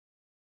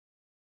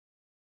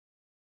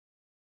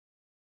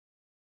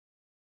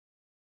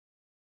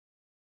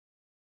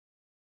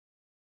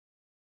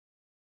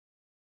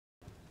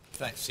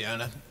Thanks,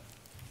 Fiona.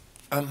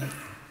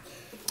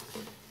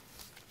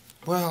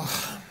 Well,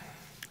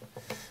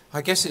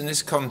 I guess in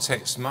this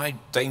context, my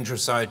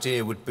dangerous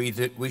idea would be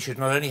that we should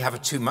not only have a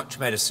too much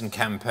medicine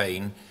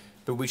campaign,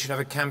 but we should have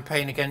a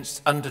campaign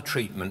against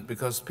undertreatment,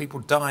 because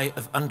people die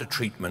of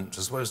undertreatment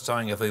as well as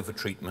dying of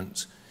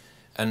overtreatment.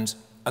 And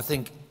I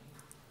think,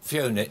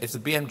 Fiona, if the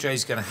BMJ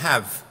is going to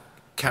have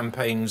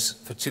campaigns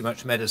for too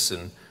much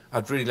medicine,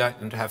 I'd really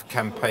like them to have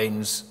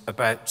campaigns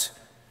about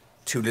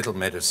too little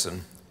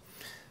medicine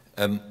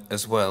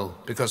as well,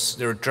 because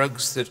there are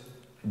drugs that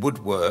would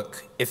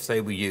work if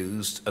they were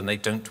used, and they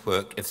don't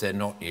work if they're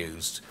not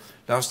used.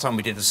 Last time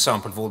we did a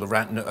sample of all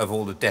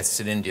the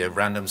deaths in India, a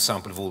random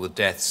sample of all the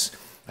deaths.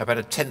 About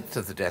a tenth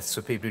of the deaths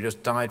were people who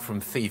just died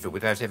from fever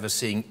without ever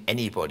seeing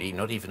anybody,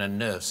 not even a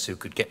nurse, who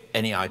could get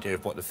any idea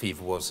of what the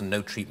fever was, and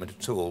no treatment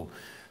at all.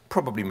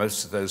 Probably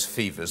most of those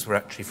fevers were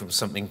actually from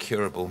something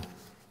curable,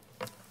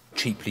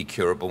 cheaply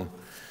curable.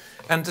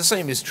 And the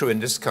same is true in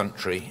this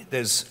country.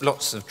 There's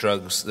lots of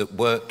drugs that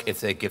work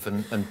if they're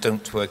given and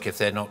don't work if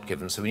they're not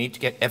given. So we need to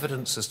get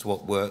evidence as to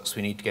what works.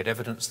 We need to get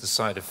evidence of the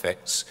side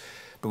effects.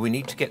 But we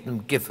need to get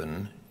them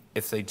given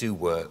if they do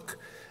work.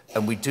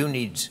 And we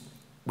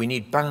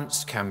need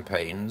balanced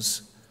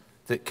campaigns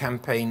that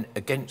campaign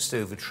against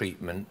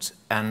overtreatment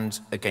and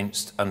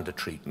against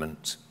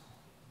undertreatment.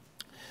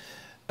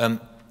 And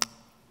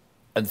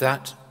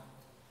that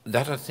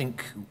I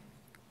think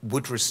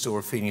would restore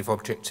a feeling of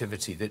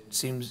objectivity that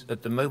seems,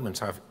 at the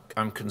moment,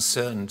 I'm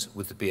concerned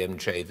with the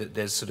BMJ that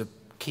there's sort of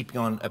keeping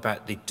on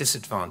about the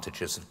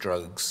disadvantages of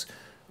drugs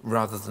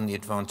rather than the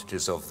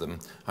advantages of them.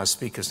 I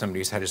speak as somebody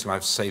who's had his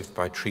life saved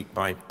by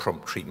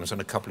prompt treatment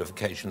on a couple of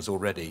occasions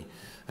already,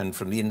 and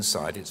from the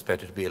inside it's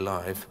better to be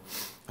alive.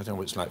 I don't know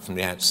what it's like from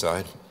the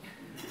outside.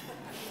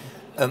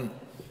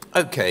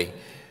 Okay,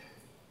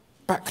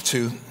 back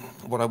to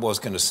what I was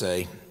going to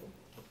say.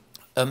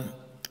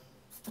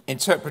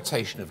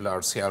 Interpretation of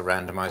large-scale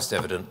randomized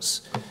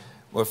evidence.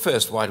 Well,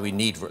 first, why do we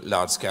need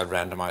large-scale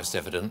randomized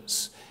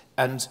evidence?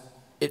 And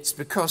it's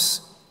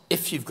because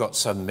if you've got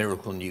some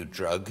miracle new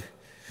drug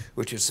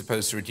which is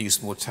supposed to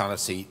reduce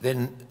mortality,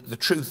 then the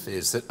truth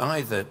is that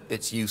either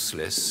it's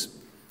useless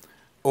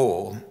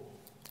or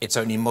it's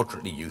only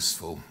moderately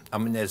useful. I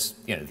mean, there's,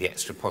 the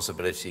extra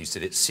possibilities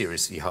that it's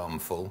seriously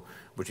harmful,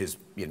 which is,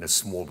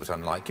 small but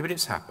unlikely, but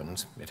it's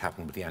happened. It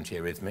happened with the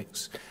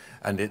antiarrhythmics.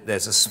 And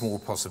there's a small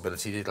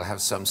possibility that it'll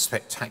have some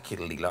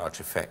spectacularly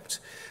large effect.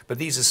 But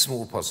these are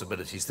small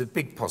possibilities. The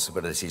big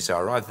possibilities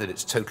are either that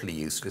it's totally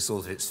useless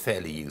or that it's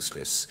fairly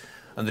useless.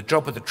 And the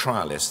job of the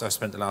trialist, I've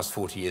spent the last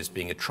 40 years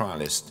being a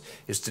trialist,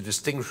 is to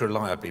distinguish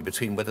reliably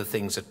between whether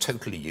things are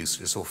totally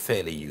useless or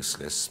fairly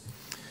useless.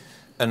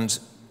 And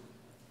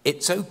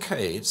it's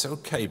okay,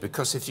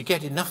 because if you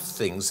get enough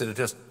things that are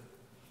just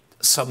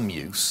some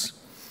use,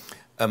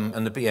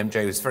 and the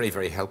BMJ was very,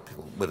 very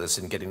helpful with us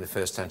in getting the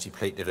first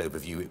antiplatelet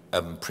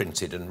overview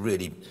printed and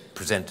really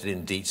presented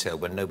in detail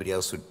when nobody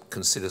else would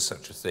consider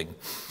such a thing.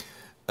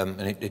 And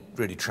it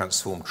really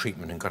transformed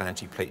treatment and got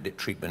antiplatelet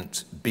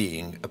treatment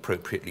being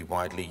appropriately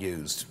widely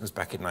used. It was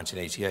back in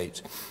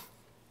 1988.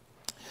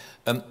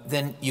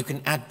 Then you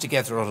can add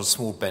together a lot of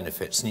small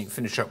benefits, and you can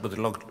finish up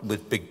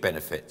with big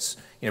benefits.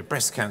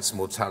 Breast cancer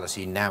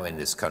mortality now in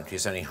this country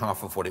is only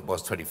half of what it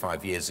was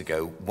 25 years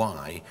ago.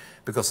 Why?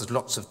 Because there's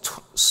lots of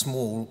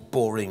small,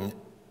 boring,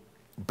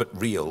 but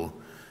real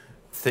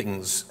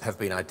things have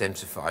been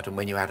identified, and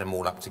when you add them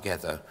all up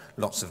together,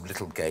 lots of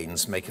little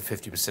gains make a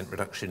 50%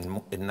 reduction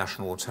in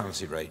national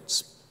mortality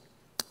rates.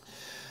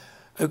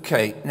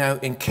 Okay, now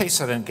in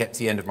case I don't get to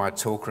the end of my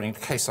talk, or in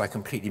case I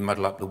completely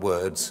muddle up the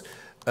words,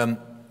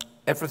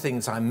 everything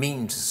that I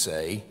mean to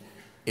say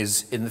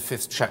is in the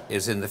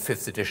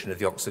fifth edition of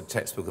the Oxford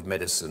Textbook of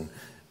Medicine.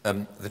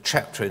 The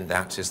chapter in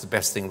that is the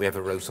best thing we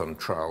ever wrote on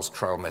trials,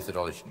 trial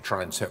methodology,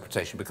 trial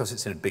interpretation, because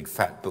it's in a big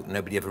fat book,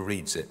 nobody ever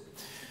reads it.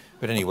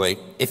 But anyway,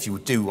 if you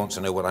do want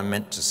to know what I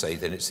meant to say,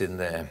 then it's in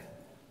there.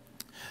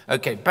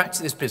 Okay, back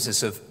to this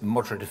business of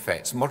moderate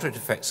effects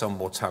on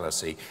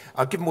mortality.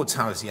 I'll give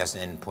mortality as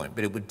an endpoint,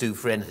 but it would do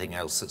for anything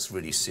else that's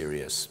really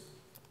serious.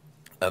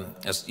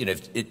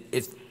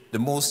 If the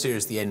more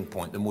serious the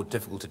endpoint, the more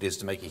difficult it is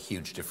to make a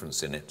huge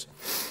difference in it.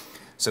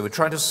 So we're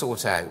trying to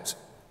sort out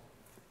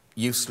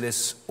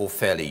useless or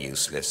fairly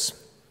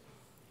useless.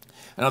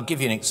 And I'll give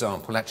you an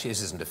example. Actually,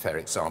 this isn't a fair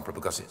example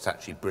because it's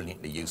actually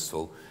brilliantly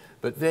useful.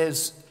 But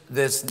there's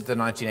the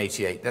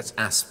 1988, that's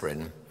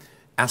aspirin.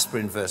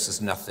 Aspirin versus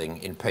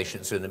nothing in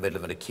patients who are in the middle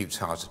of an acute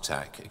heart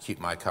attack, acute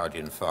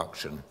myocardial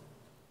infarction.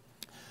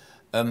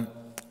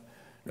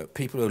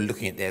 People who are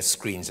looking at their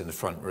screens in the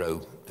front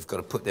row have got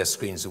to put their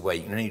screens away.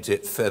 You need to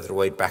do it further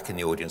away back in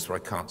the audience where I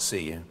can't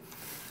see you.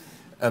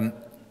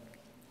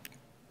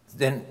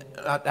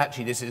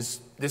 Actually, this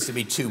would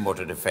be two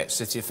moderate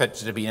effects. If the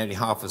effect had been only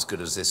half as good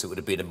as this, it would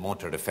have been a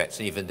moderate effect,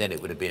 and even then it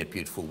would have been a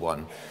beautiful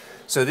one.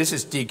 So this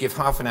is, do you give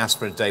half an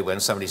aspirin a day when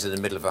somebody's in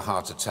the middle of a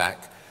heart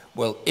attack?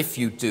 Well, if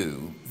you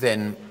do,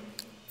 then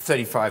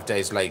 35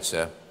 days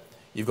later,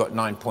 you've got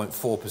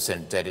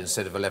 9.4% dead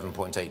instead of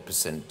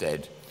 11.8%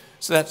 dead.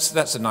 So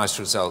that's a nice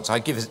result. I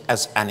give it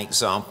as an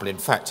example. In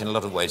fact, in a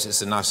lot of ways, it's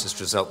the nicest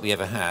result we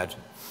ever had.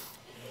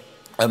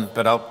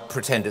 But I'll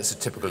pretend it's a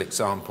typical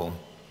example.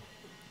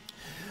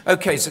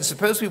 Okay, so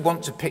suppose we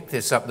want to pick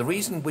this up. The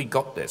reason we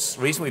got this,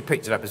 the reason we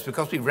picked it up is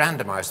because we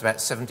randomized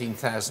about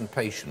 17,000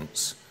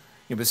 patients.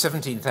 With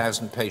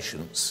 17,000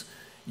 patients,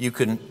 you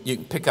can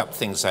pick up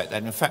things like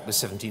that. In fact, with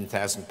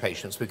 17,000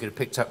 patients, we could have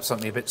picked up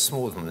something a bit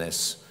smaller than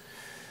this.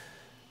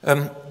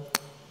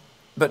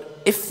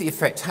 But if the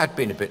effect had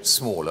been a bit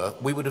smaller,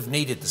 we would have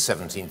needed the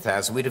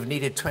 17,000. We'd have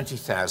needed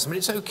 20,000. But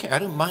it's okay. I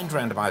don't mind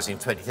randomizing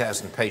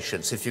 20,000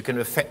 patients if you can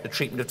affect the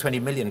treatment of 20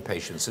 million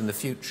patients in the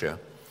future.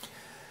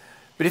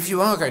 But if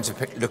you are going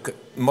to look at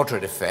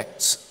moderate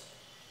effects,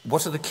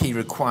 what are the key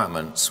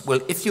requirements? Well,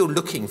 if you're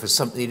looking for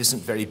something that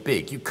isn't very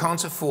big, you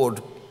can't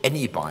afford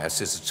any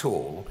biases at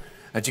all,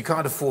 and you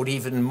can't afford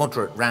even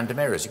moderate random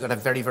errors. You've got to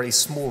have very, very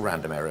small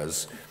random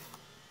errors.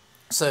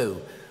 So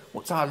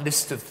what's our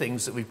list of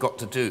things that we've got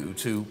to do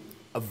to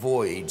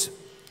avoid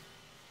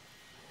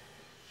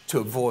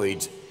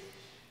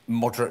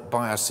moderate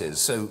biases?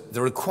 So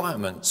the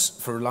requirements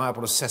for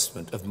reliable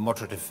assessment of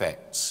moderate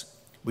effects.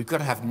 We've got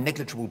to have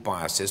negligible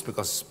biases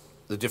because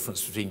the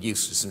difference between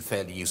useless and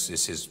fairly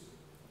useless is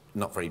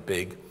not very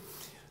big.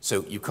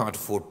 So you can't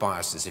afford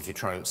biases if you're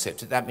trying to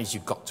accept it. That means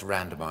you've got to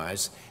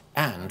randomize.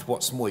 And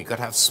what's more, you've got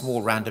to have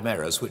small random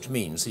errors, which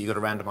means that you've got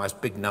to randomize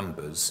big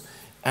numbers.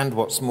 And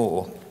what's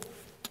more,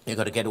 you've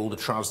got to get all the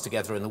trials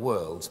together in the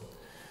world.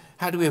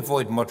 How do we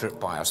avoid moderate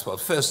bias? Well,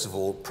 first of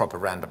all, proper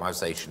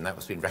randomization. That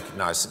has been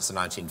recognized since the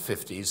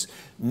 1950s.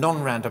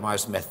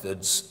 Non-randomized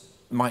methods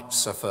might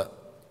suffer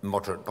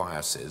moderate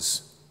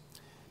biases.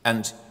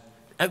 And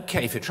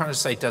okay, if you're trying to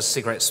say, does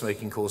cigarette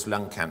smoking cause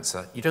lung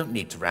cancer, you don't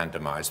need to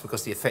randomize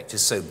because the effect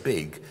is so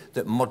big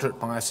that moderate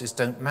biases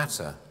don't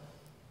matter.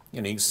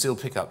 You can still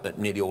pick up that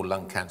nearly all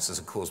lung cancers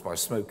are caused by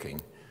smoking.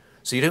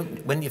 So you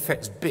don't, when the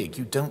effect's big,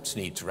 you don't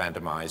need to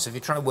randomize. If you're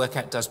trying to work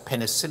out, does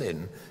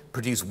penicillin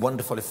produce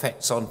wonderful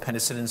effects on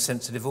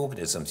penicillin-sensitive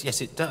organisms?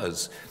 Yes, it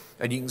does.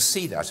 And you can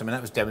see that. I mean,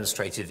 that was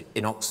demonstrated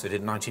in Oxford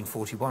in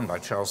 1941 by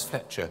Charles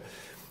Fletcher,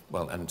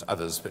 well, and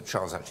others, but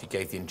Charles actually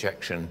gave the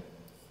injection.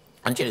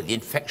 And, the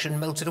infection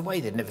melted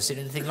away. They'd never seen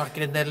anything like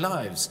it in their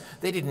lives.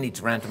 They didn't need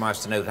to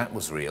randomize to know that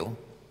was real.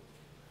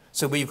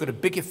 So where you've got a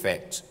big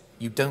effect,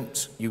 you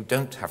don't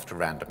have to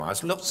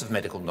randomize. Lots of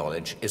medical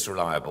knowledge is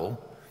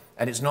reliable,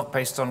 and it's not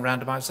based on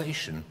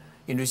randomization.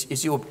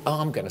 Is your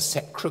arm going to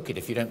set crooked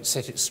if you don't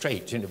set it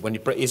straight?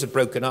 Is a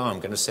broken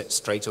arm going to set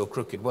straight or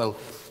crooked? Well,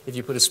 if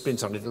you put a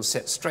splint on it, it'll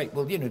set straight.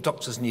 Well,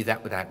 doctors knew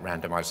that without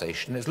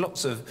randomization. There's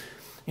lots of,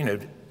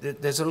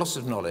 there's a lot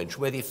of knowledge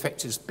where the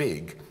effect is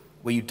big,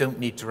 where you don't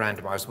need to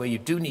randomize. Where you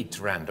do need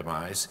to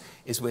randomize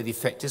is where the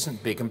effect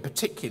isn't big, and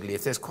particularly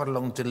if there's quite a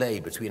long delay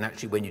between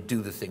actually when you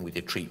do the thing with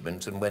your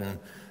treatment and when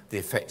the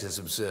effect is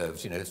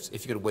observed. If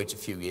you've got to wait a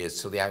few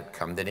years till the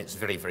outcome, then it's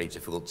very, very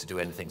difficult to do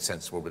anything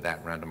sensible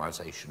without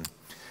randomization.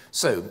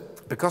 So,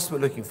 because we're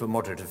looking for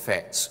moderate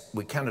effects,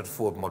 we cannot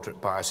afford moderate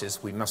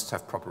biases. We must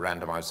have proper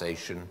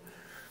randomization,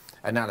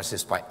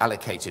 analysis by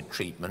allocated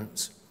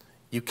treatment.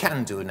 You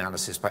can do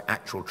analysis by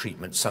actual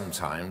treatment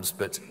sometimes,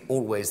 but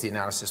always the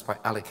analysis by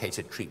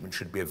allocated treatment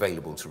should be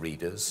available to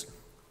readers,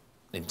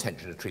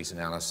 intention to treat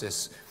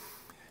analysis.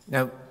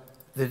 Now,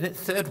 the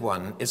third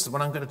one is the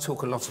one I'm going to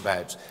talk a lot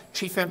about,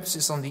 chief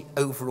emphasis on the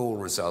overall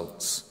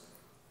results.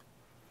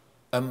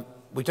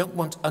 We don't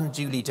want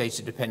unduly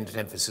data-dependent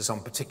emphasis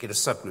on particular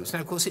subgroups. Now,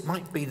 of course, it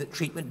might be that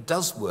treatment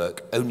does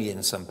work only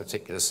in some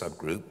particular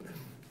subgroup,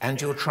 and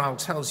your trial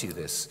tells you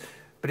this,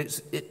 but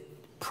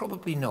it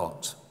probably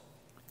not.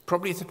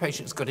 Probably if the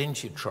patient's got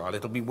into your trial,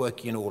 it'll be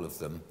working in all of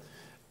them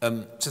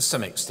to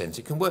some extent.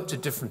 It can work to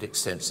different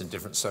extents in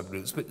different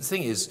subgroups, but the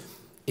thing is,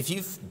 if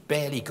you've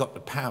barely got the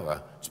power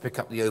to pick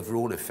up the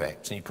overall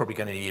effect, and you're probably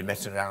going to need a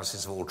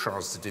meta-analysis of all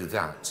trials to do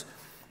that,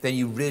 then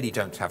you really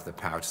don't have the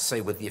power to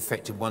say whether the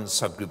effect in one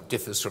subgroup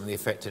differs from the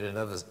effect in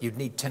another. You'd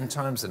need 10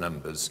 times the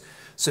numbers.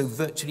 So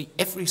virtually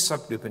every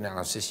subgroup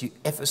analysis you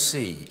ever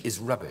see is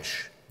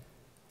rubbish.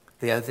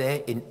 They are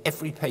there in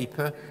every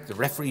paper, the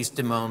referees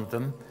demand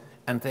them,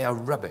 and they are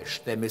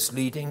rubbish. They're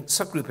misleading.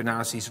 Subgroup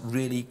analyses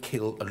really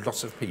kill a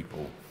lot of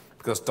people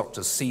because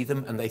doctors see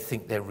them and they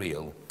think they're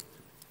real.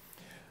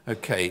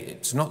 Okay,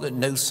 it's not that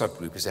no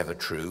subgroup is ever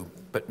true,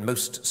 but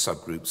most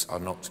subgroups are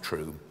not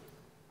true.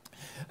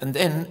 And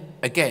then,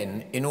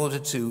 again, in order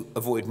to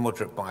avoid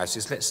moderate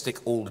biases, let's stick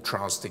all the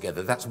trials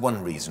together. That's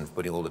one reason for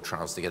putting all the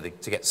trials together,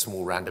 to get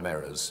small random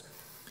errors.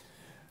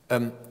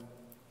 And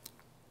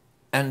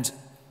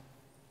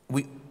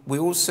we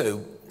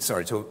also,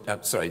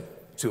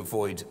 to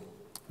avoid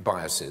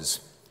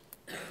biases.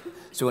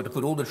 So we want to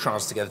put all the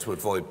trials together to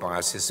avoid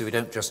biases, so we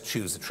don't just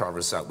choose the trial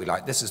result we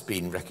like. This has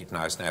been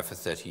recognized now for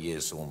 30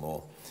 years or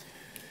more.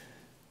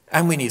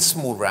 And we need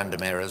small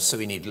random errors, so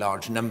we need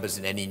large numbers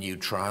in any new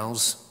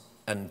trials.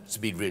 And to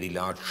be really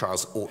large,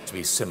 trials ought to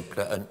be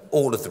simpler. And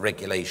all of the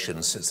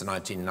regulations since the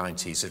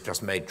 1990s have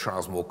just made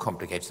trials more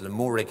complicated. The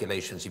more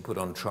regulations you put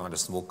on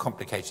trials, the more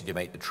complicated you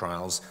make the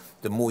trials,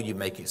 the more you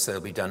make it so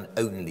they'll be done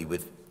only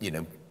with,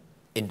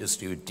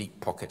 industry with deep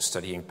pockets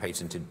studying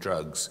patented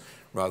drugs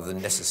rather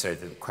than necessarily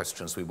the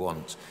questions we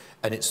want.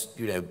 And it's,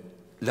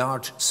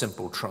 large,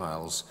 simple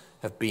trials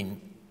have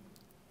been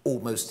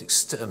almost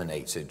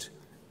exterminated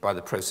by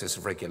the process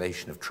of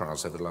regulation of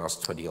trials over the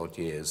last 20-odd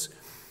years.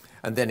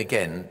 And then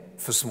again,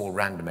 for small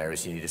random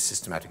errors, you need a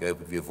systematic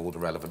overview of all the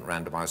relevant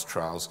randomized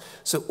trials.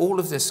 So all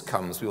of this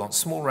comes, we want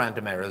small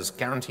random errors,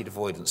 guaranteed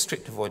avoidance,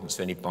 strict avoidance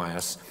of any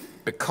bias,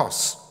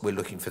 because we're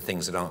looking for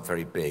things that aren't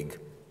very big.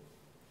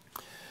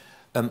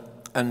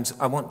 And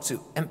I want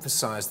to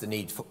emphasize the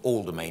need for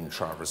all the main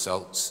trial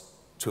results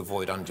to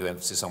avoid undue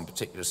emphasis on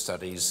particular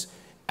studies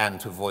and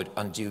to avoid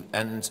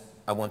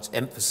I want to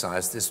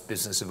emphasize this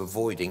business of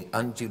avoiding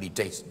unduly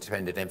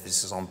data-dependent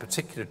emphasis on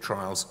particular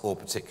trials or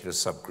particular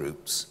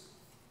subgroups.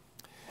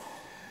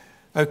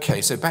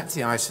 Okay, so back to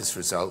the ISIS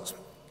result.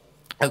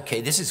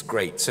 Okay, this is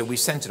great. So we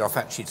sent it off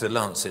actually to the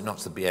Lancet, not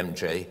to the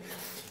BMJ,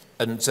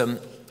 and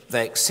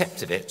they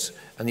accepted it,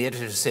 and the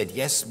editor said,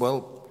 yes,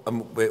 well,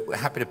 we're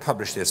happy to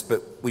publish this,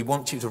 but we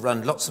want you to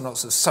run lots and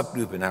lots of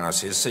subgroup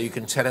analyses so you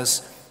can tell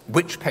us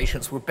which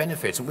patients will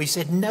benefit. And we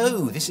said,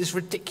 no, this is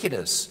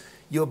ridiculous.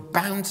 You're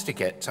bound to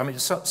get,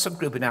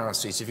 subgroup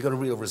analyses, if you've got a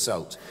real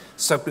result,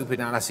 subgroup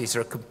analyses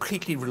are a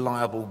completely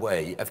reliable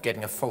way of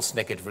getting a false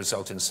negative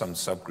result in some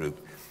subgroup.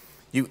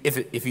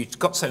 If you've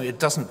got something that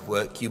doesn't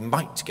work, you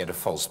might get a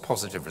false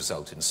positive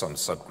result in some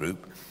subgroup.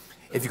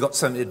 If you've got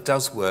something that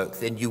does work,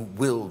 then you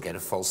will get a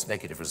false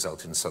negative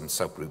result in some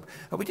subgroup.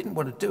 And we didn't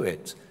want to do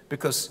it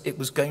because it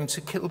was going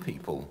to kill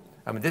people.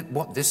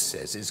 What this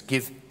says is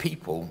give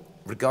people,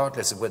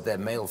 regardless of whether they're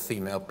male,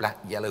 female, black,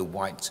 yellow,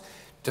 white,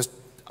 just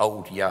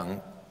old,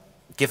 young,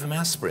 give them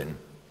aspirin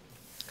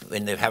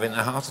when they're having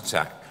a heart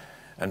attack.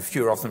 And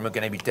fewer of them are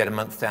going to be dead a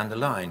month down the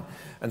line.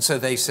 And so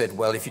they said,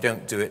 well, if you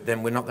don't do it,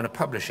 then we're not going to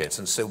publish it.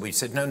 And so we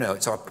said, no,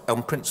 it's our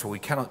own principle, we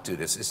cannot do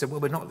this. They said,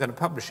 well, we're not going to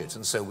publish it.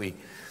 And so we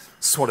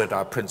swallowed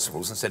our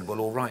principles and said, well,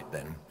 all right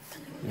then.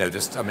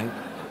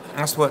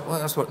 That's what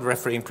the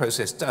refereeing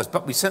process does.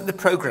 But we sent the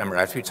programmer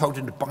out, we told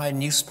him to buy a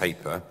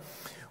newspaper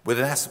with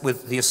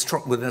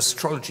an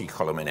astrology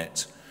column in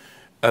it,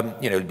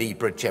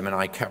 Libra,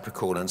 Gemini,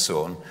 Capricorn, and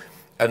so on.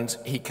 And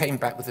he came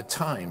back with the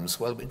Times.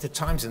 Well, the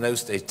Times in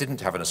those days didn't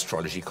have an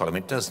astrology column.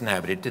 It does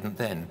now, but it didn't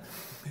then.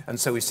 And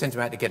so we sent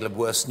him out to get a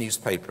worse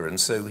newspaper. And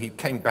so he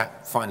came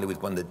back finally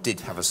with one that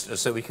did have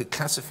so we could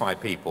classify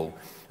people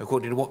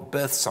according to what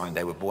birth sign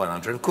they were born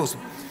under. And of course,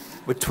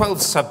 with 12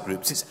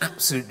 subgroups, it's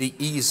absolutely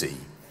easy.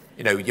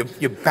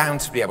 You're bound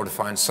to be able to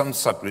find some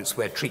subgroups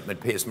where treatment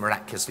appears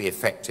miraculously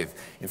effective.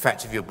 In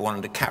fact, if you're born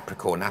under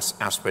Capricorn,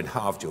 aspirin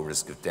halved your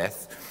risk of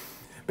death.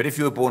 But if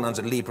you were born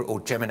under Libra or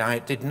Gemini,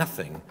 it did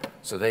nothing.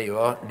 So there you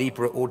are,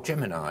 Libra or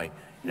Gemini.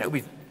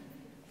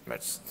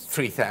 That's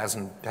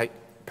 3,000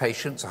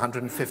 patients,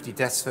 150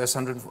 deaths versus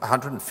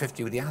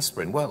 150 with the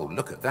aspirin. Well,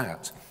 look at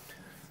that.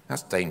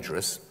 That's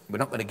dangerous. We're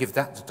not going to give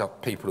that to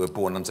people who are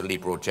born under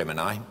Libra or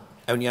Gemini.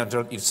 So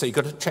you've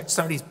got to check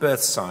somebody's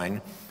birth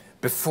sign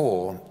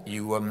before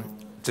you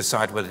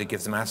decide whether to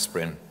give them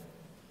aspirin.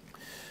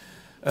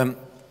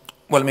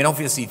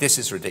 Obviously this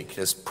is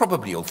ridiculous.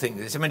 Probably you'll think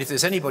this. If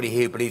there's anybody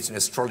here who believes in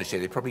astrology,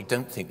 they probably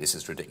don't think this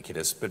is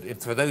ridiculous.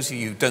 But for those of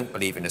you who don't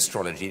believe in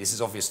astrology, this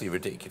is obviously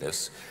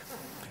ridiculous.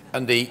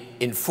 And the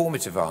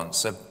informative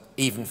answer,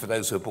 even for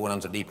those who are born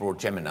under Libra or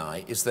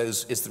Gemini, is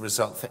the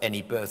result for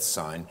any birth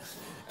sign.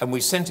 And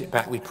we sent it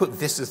back. We put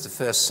this as the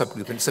first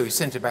subgroup, and so we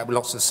sent it back with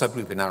lots of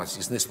subgroup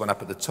analyses, and this one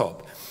up at the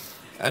top.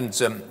 And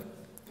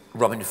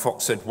Robin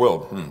Fox said,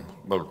 well,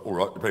 all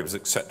right, the paper's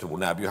acceptable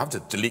now, but you have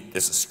to delete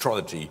this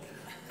astrology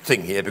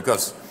thing here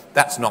because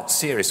that's not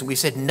serious. And we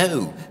said,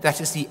 no,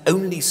 that is the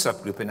only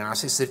subgroup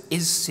analysis that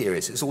is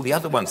serious. It's all the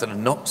other ones that are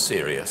not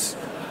serious.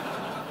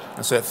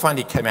 And so it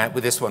finally came out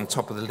with this one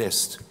top of the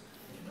list.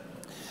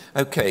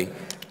 Okay,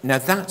 now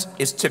that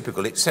is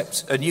typical,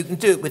 and you can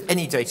do it with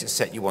any data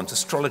set you want.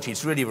 Astrology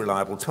is really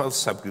reliable, 12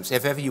 subgroups.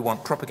 If ever you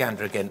want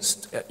propaganda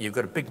against, you've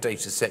got a big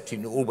data set, you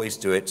can always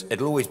do it.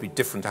 It'll always be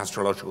different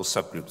astrological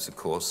subgroups, of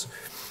course.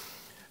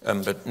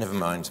 But never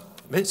mind.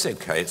 But it's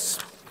okay.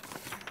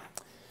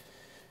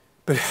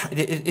 But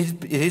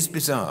it is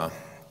bizarre.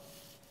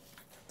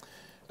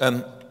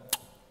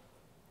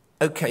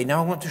 Okay,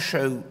 now I want to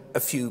show a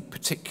few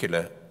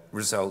particular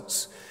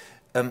results.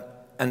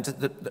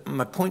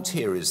 My point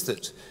here is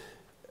that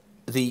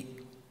the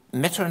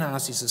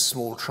meta-analyses of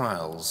small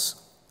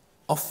trials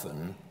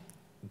often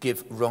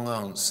give wrong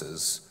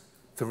answers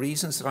for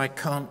reasons that I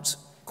can't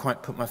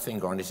quite put my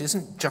finger on. It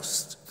isn't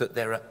just that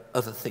there are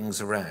other things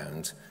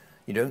around.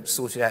 You don't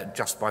sort it out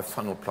just by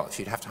funnel plots.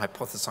 You'd have to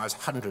hypothesize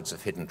hundreds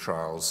of hidden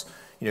trials,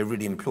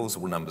 really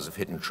implausible numbers of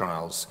hidden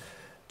trials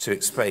to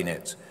explain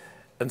it.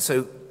 And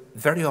so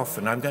very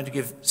often, I'm going to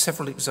give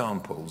several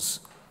examples.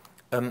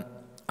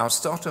 I'll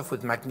start off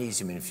with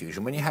magnesium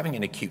infusion. When you're having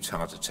an acute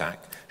heart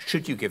attack,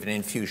 should you give an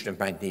infusion of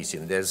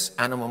magnesium? There's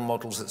animal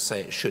models that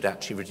say it should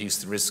actually reduce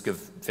the risk of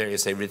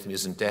various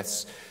arrhythmias and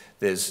deaths.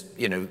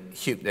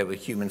 There were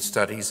human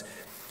studies.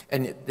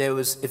 And there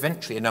was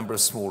eventually a number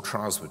of small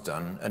trials were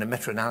done, and a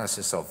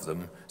meta-analysis of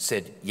them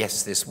said,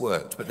 yes, this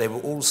worked. But they were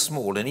all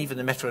small, and even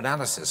the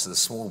meta-analysis of the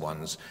small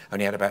ones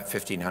only had about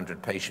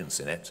 1,500 patients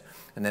in it.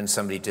 And then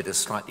somebody did a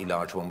slightly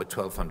larger one with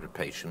 1,200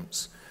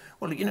 patients.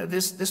 Well, you know,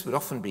 this would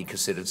often be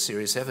considered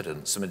serious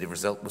evidence. I mean, the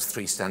result was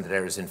 3 standard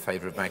errors in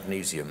favor of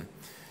magnesium.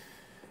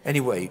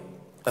 Anyway,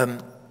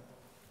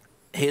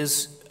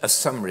 here's a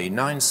summary.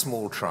 9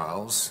 small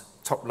trials,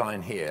 top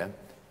line here,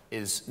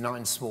 is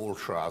 9 small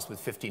trials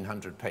with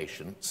 1,500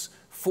 patients,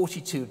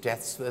 42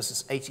 deaths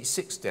versus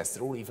 86 deaths.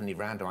 They're all evenly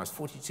randomized,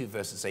 42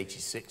 versus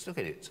 86. Look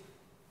at it.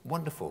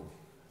 Wonderful.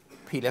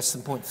 P less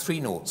than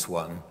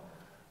 0.301.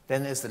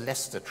 Then there's the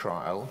Leicester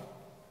trial,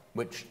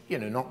 which, you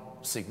know,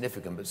 not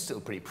significant, but still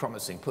pretty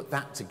promising. Put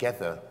that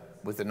together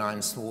with the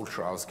 9 small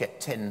trials, get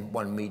 10,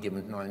 1 medium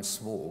and 9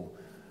 small,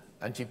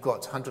 and you've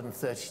got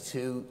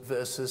 132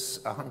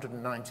 versus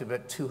 190,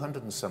 about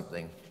 200 and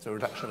something. So a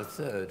reduction of a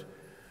third.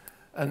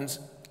 And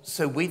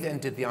so we then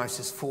did the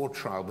ISIS-4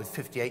 trial with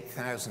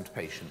 58,000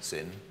 patients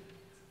in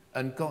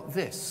and got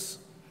this.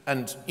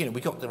 And, you know,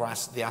 we got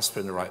the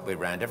aspirin the right way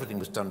around. Everything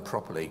was done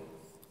properly.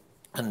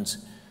 And,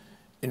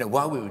 you know,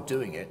 while we were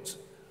doing it,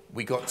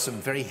 we got some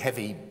very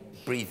heavy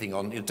breathing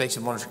on. The data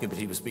monitoring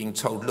committee was being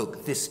told,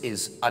 look, this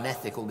is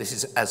unethical. This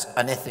is as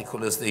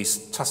unethical as the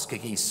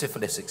Tuskegee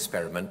syphilis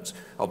experiment,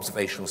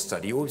 observational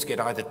study. You always get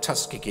either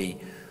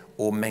Tuskegee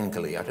or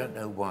Mengele. I don't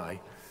know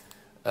why.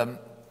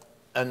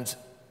 And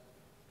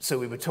so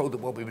we were told that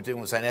what we were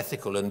doing was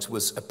unethical, and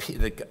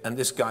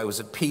this guy was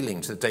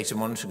appealing to the data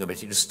monitoring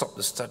committee to stop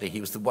the study. He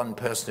was the one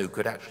person who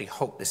could actually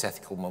halt this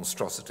ethical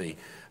monstrosity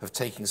of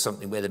taking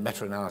something where the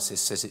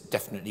meta-analysis says it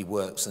definitely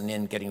works and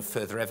then getting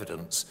further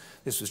evidence.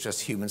 This was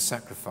just human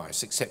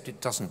sacrifice, except it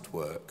doesn't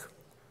work.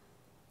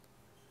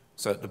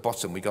 So at the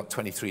bottom, we got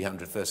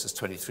 2,300 versus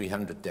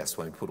 2,300 deaths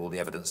when we put all the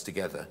evidence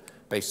together,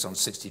 based on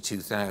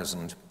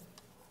 62,000.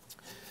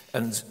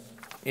 And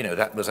you know,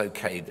 that was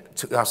okay.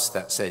 To us,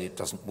 that said it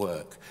doesn't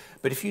work.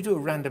 But if you do a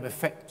random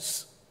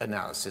effects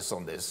analysis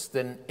on this,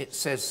 then it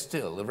says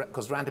still,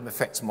 because random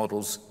effects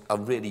models are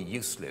really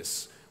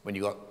useless when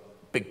you've got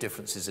big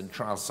differences in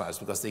trial size,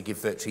 because they give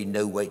virtually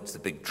no weight to the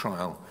big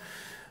trial.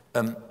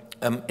 The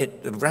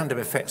random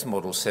effects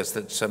model says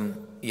that,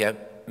 yeah,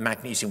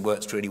 magnesium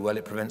works really well.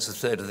 It prevents a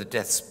third of the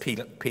deaths, P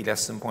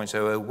less than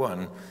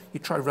 0.001. You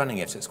try running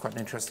it. It's quite an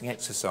interesting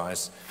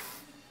exercise.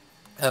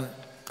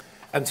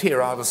 And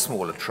here are the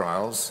smaller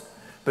trials,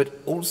 but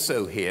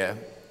also here,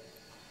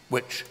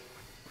 which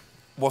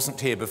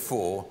wasn't here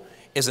before,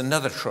 is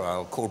another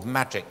trial called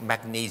MAGIC,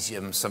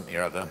 magnesium something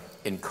or other,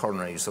 in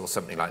coronaries or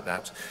something like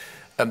that.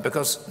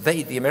 Because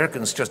the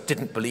Americans just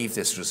didn't believe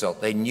this result.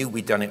 They knew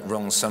we'd done it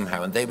wrong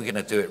somehow, and they were going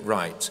to do it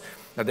right.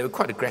 Now, they were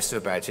quite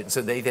aggressive about it, and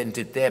so they then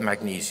did their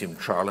magnesium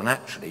trial, and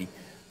actually,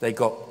 they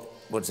got,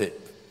 what is it,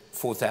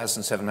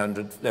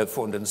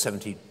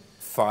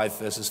 475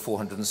 versus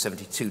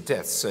 472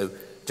 deaths. So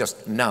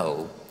just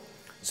null.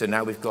 So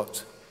now we've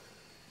got,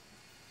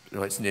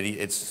 now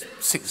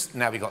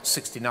we've got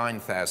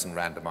 69,000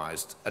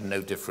 randomized and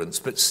no difference.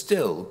 But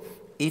still,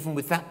 even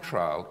with that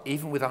trial,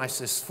 even with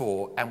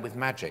ISIS-4 and with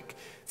MAGIC,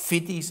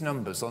 feed these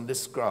numbers on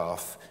this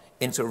graph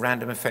into a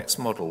random effects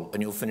model,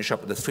 and you'll finish up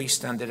with a 3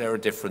 standard error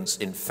difference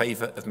in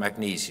favor of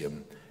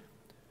magnesium.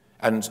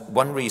 And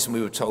one reason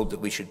we were told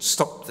that we should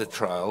stop the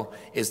trial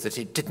is that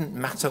it didn't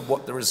matter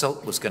what the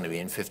result was going to be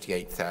in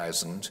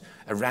 58,000.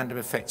 A random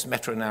effects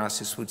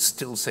meta-analysis would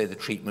still say the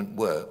treatment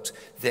worked.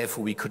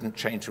 Therefore, we couldn't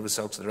change the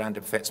result of the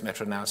random effects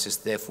meta-analysis.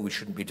 Therefore, we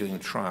shouldn't be doing the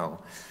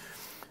trial.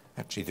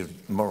 Actually, the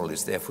moral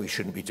is, therefore, we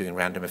shouldn't be doing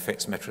random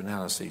effects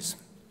meta-analyses.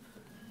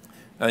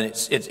 And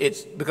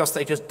it's because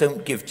they just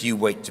don't give due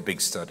weight to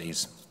big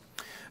studies.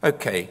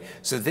 Okay,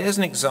 so there's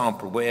an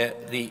example where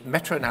the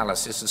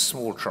meta-analysis of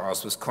small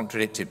trials was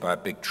contradicted by a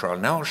big trial.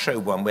 Now I'll show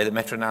one where the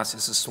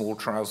meta-analysis of small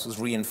trials was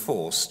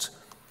reinforced.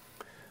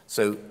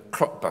 So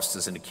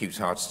clotbusters in acute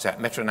heart attack,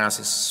 meta-analysis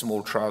of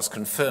small trials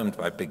confirmed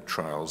by big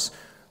trials.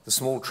 The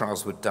small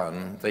trials were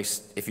done.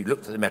 If you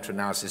looked at the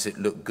meta-analysis, it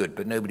looked good,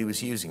 but nobody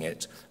was using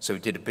it. So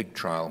we did a big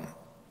trial,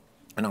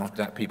 and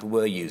after that, people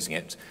were using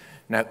it.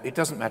 Now, it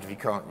doesn't matter if you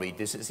can't read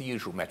this. It's the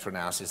usual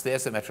meta-analysis.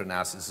 There's the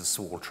meta-analysis of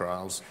small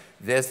trials.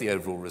 There's the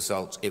overall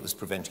result. It was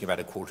preventing about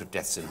a quarter of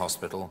deaths in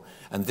hospital.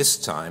 And this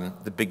time,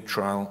 the big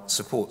trial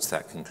supports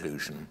that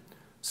conclusion.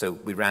 So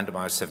we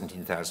randomized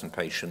 17,000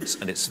 patients,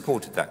 and it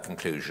supported that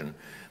conclusion.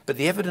 But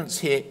the evidence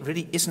here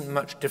really isn't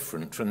much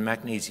different from the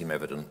magnesium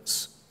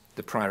evidence,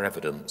 the prior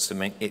evidence,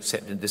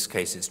 except in this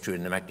case it's true,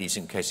 in the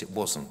magnesium case it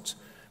wasn't.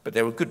 But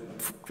there were good,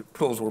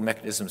 plausible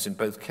mechanisms in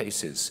both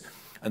cases.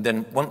 And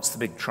then once the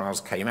big trials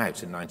came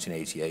out in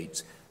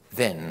 1988,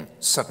 then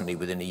suddenly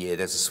within a year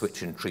there's a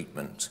switch in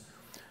treatment.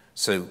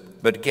 So,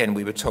 but again,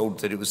 we were told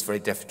that it was very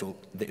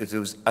difficult, that it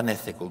was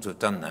unethical to have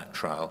done that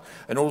trial.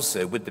 And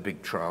also with the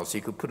big trials, you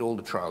could put all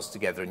the trials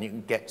together and you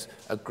can get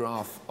a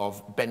graph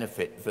of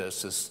benefit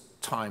versus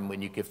time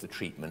when you give the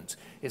treatment.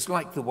 It's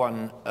like the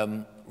one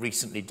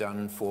recently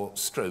done for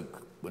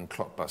stroke when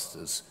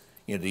clotbusters.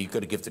 You know, you've got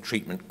to give the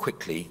treatment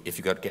quickly if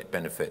you've got to get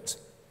benefit.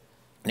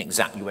 And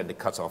exactly when the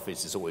cutoff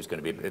is always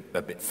going to be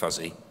a bit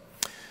fuzzy.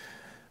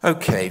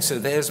 Okay, so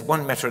there's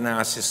one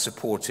meta-analysis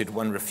supported,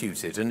 one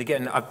refuted. And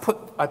again, I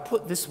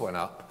put this one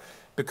up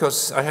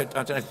because I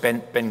don't know if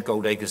Ben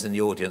Goldacre's in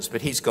the audience,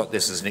 but he's got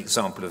this as an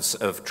example of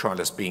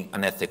trialists being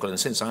unethical. And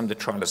since I'm the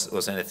trialist that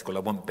was unethical, I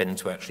want Ben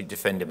to actually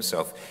defend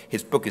himself.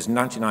 His book is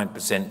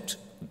 99%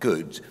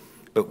 good,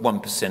 but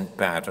 1%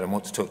 bad. And I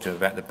want to talk to him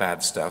about the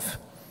bad stuff.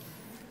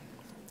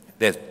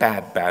 There's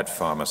bad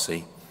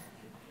pharmacy.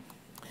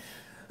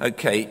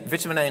 Okay,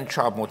 vitamin A and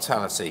child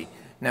mortality.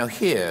 Now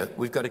here,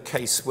 we've got a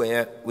case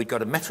where we've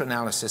got a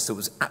meta-analysis that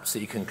was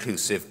absolutely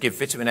conclusive. Give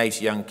vitamin A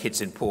to young kids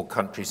in poor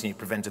countries and you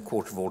prevent a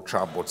quarter of all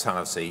child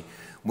mortality.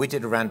 We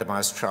did a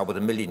randomized trial with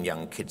 1 million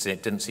young kids and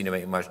it didn't seem to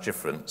make much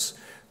difference.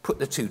 Put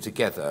the two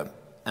together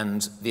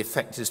and the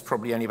effect is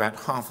probably only about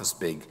half as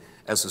big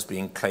as was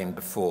being claimed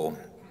before.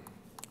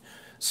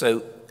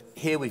 So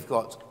here we've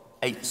got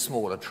 8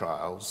 smaller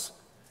trials.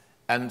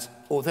 And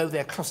although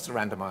they're cluster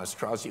randomized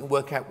trials, you can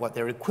work out what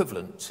they're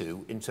equivalent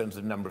to in terms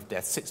of number of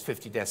deaths.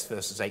 650 deaths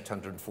versus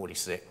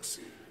 846.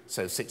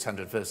 So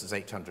 600 versus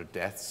 800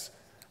 deaths.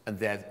 And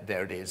there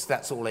it is.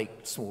 That's all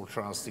 8 small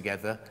trials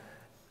together.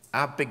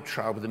 Our big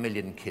trial with 1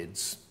 million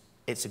kids,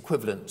 it's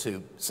equivalent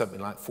to something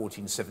like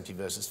 1470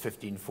 versus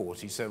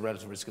 1540, so a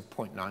relative risk of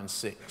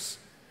 0.96.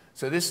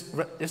 So this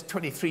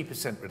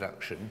 23%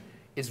 reduction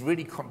is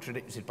really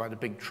contradicted by the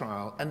big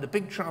trial. And the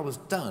big trial was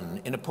done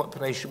in a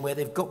population where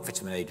they've got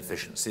vitamin A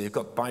deficiency, they've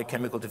got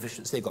biochemical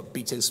deficiency, they've got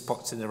Peto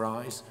spots in their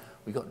eyes,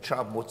 we've got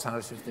child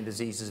mortality from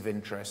diseases of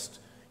interest.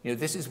 You know,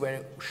 this is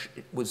where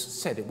it was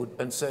said it would.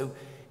 And so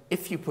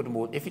if you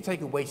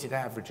take a weighted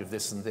average of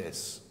this and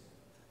this,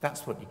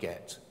 that's what you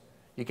get.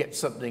 You get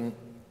something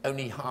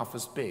only half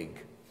as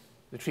big.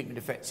 The treatment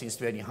effect seems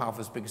to be only half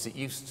as big as it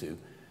used to.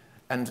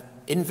 And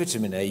in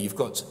vitamin A, you've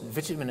got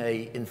vitamin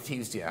A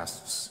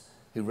enthusiasts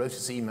who wrote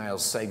us emails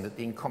saying that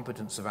the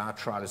incompetence of our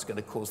trial is going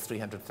to cause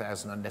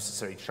 300,000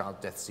 unnecessary child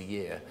deaths a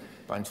year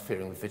by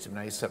interfering with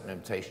vitamin A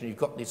supplementation. You've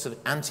got this sort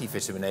of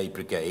anti-vitamin A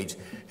brigade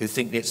who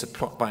think that it's a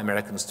plot by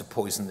Americans to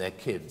poison their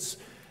kids.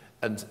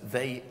 And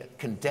they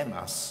condemn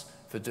us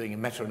for doing a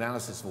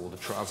meta-analysis of all the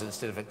trials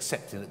instead of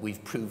accepting that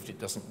we've proved it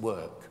doesn't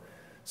work.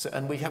 So,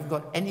 and we haven't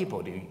got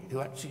anybody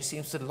who actually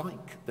seems to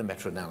like the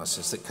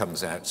meta-analysis that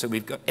comes out. So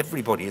we've got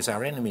everybody as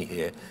our enemy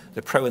here.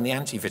 The pro and the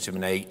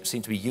anti-vitamin A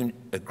seem to be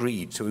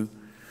agreed to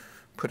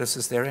put us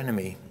as their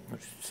enemy,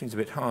 which seems a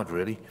bit hard,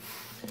 really.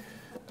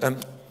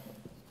 And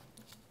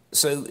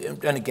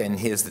again,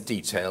 here's the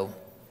detail.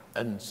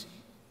 And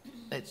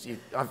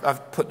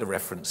I've put the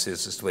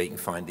references as to where you can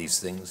find these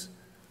things.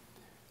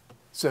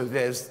 So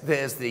there's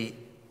the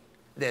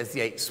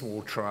 8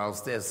 small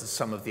trials, there's the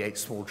sum of the 8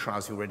 small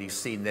trials you've already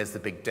seen, there's the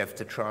big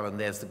DEFTA trial, and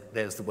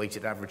there's the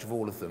weighted average of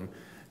all of them.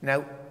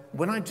 Now,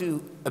 when I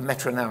do a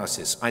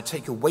meta-analysis, I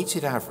take a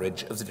weighted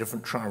average of the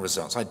different trial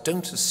results. I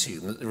don't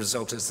assume that the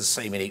result is the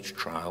same in each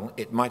trial.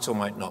 It might or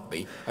might not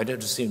be. I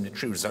don't assume the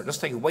true result.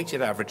 Just take a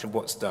weighted average of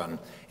what's done.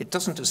 It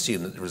doesn't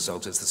assume that the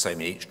result is the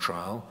same in each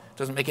trial. It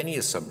doesn't make any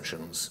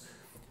assumptions.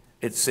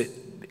 It's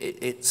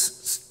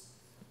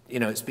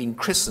been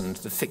christened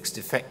the fixed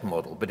effect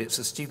model, but it's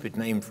a stupid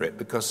name for it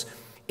because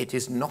it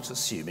is not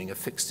assuming a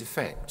fixed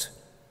effect.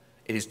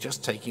 It is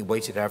just taking a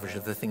weighted average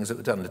of the things that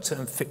were done. The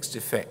term fixed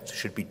effect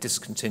should be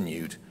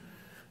discontinued.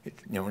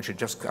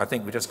 I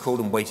think we just call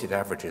them weighted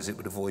averages. It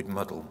would avoid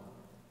muddle.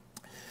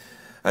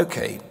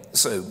 Okay,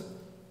 so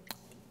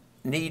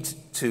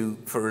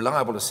for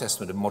reliable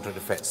assessment of moderate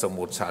effects on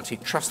mortality,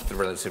 trust the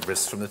relative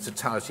risks from the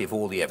totality of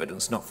all the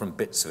evidence, not from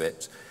bits of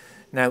it.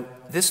 Now,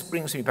 this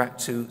brings me back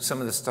to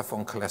some of the stuff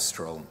on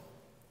cholesterol.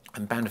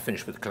 I'm bound to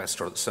finish with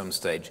cholesterol at some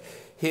stage.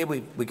 Here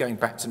we're going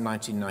back to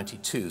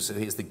 1992. So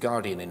here's The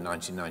Guardian in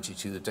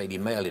 1992, the Daily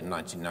Mail in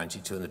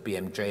 1992, and the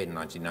BMJ in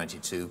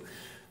 1992.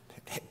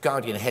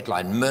 Guardian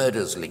headline,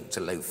 murders linked to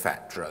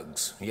low-fat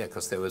drugs. Yeah,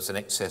 because there was an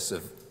excess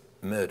of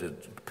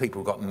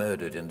people got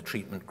murdered in the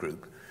treatment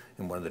group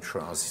in one of the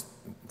trials.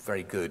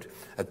 Very good.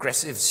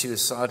 Aggressive,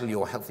 suicidal,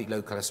 or healthy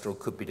low cholesterol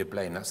could be to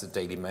blame. That's the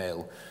Daily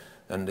Mail.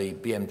 And the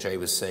BMJ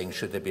was saying,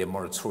 should there be a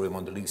moratorium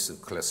on the use of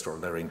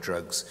cholesterol-lowering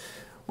drugs?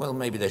 Well,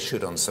 maybe they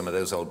should on some of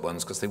those old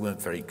ones because they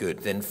weren't very good.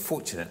 Then,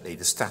 fortunately,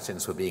 the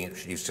statins were being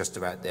introduced just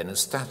about then, and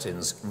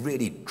statins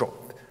really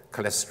dropped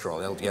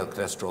cholesterol, LDL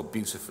cholesterol,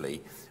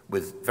 beautifully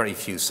with very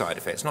few side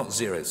effects. Not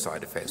zero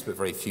side effects, but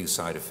very few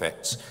side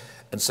effects.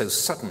 And so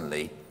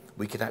suddenly,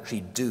 we could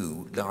actually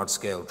do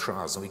large-scale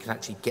trials and we could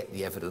actually get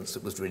the evidence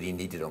that was really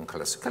needed on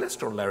cholesterol.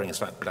 Cholesterol lowering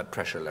is like blood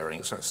pressure lowering.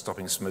 It's like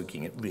stopping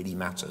smoking. It really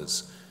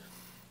matters.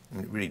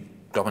 It really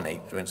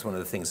dominates. It's one of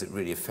the things that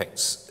really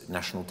affects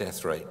national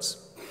death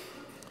rates.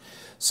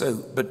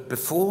 So, but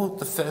before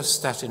the first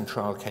statin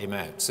trial came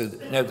out, so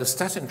now the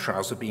statin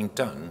trials were being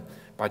done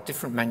by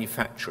different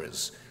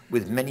manufacturers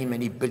with many,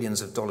 many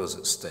billions of dollars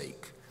at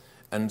stake.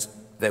 And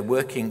they're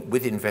working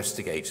with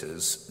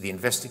investigators. The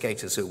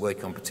investigators who are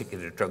working on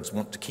particular drugs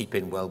want to keep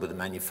in well with the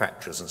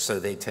manufacturers, and so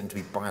they tend to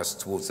be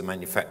biased towards the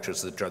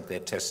manufacturers of the drug they're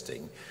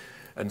testing.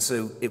 And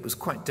so it was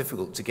quite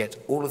difficult to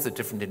get all of the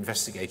different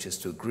investigators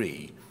to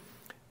agree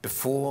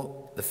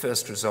before the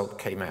first result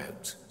came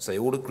out, so they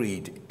all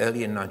agreed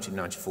early in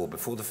 1994,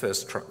 before the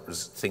first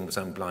thing was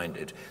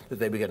unblinded, that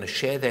they were going to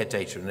share their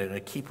data, and they were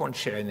going to keep on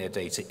sharing their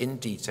data in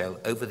detail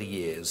over the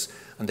years,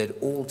 and they'd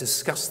all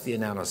discuss the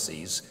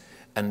analyses,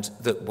 and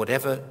that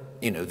whatever,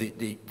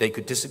 they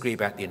could disagree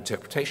about the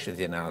interpretation of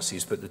the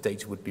analyses, but the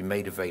data would be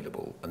made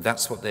available, and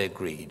that's what they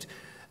agreed.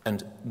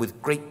 And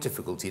with great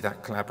difficulty,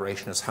 that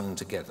collaboration has hung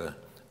together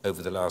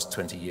over the last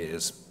 20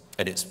 years,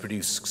 and it's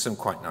produced some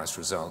quite nice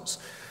results.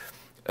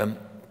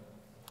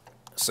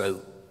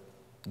 So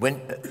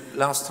when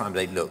last time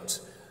they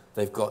looked,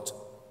 they've got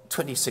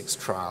 26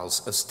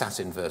 trials of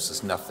statin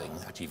versus nothing,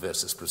 actually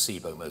versus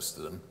placebo, most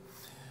of them.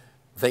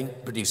 They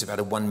produce about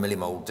a 1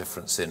 millimole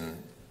difference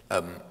in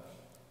LDL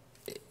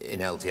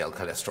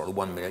cholesterol.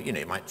 1 milli,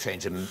 it might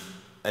change an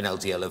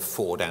LDL of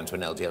 4 down to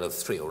an LDL of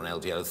 3, or an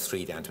LDL of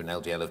 3 down to an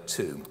LDL of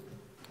 2.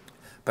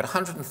 But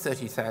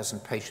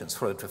 130,000 patients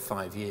followed for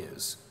 5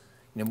 years,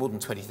 more than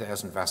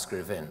 20,000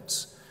 vascular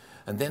events.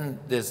 And then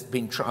there's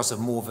been trials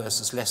of more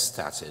versus less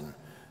statin.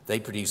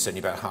 They produced only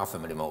about half a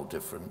millimole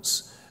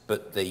difference,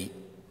 but the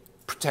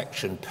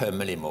protection per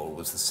millimole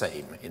was the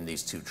same in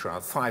these two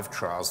trials. 5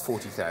 trials,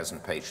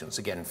 40,000 patients,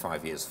 again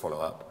 5 years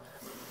follow-up.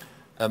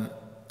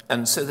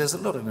 And so there's a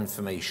lot of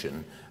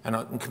information, and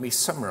it can be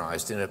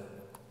summarized in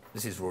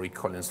this is Rory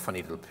Collins'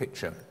 funny little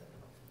picture.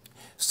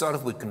 Start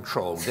off with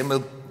control,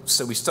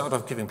 so we start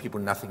off giving people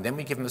nothing, then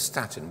we give them a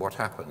statin. What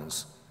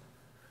happens?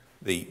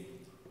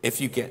 If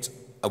you get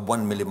a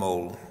 1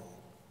 millimole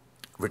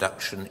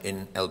reduction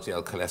in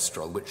LDL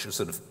cholesterol, which is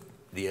sort of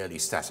the early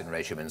statin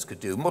regimens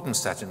could do. Modern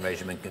statin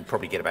regimen can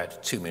probably get about a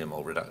 2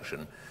 millimole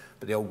reduction,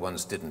 but the old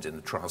ones didn't in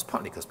the trials,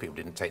 partly because people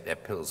didn't take their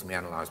pills, and we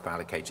analysed by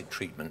allocated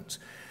treatment.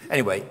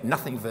 Anyway,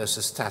 nothing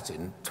versus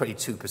statin,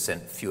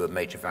 22% fewer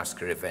major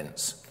vascular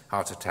events,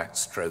 heart attack,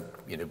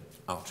 stroke,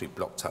 artery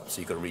blocked up, so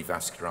you've got to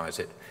revascularize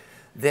it.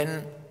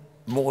 Then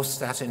more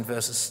statin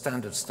versus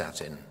standard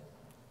statin,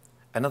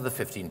 another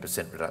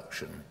 15%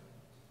 reduction.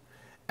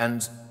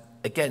 And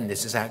again,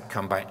 this is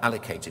outcome by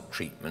allocated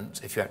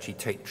treatment. If you actually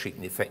take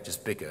treatment, the effect is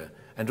bigger.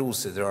 And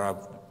also there are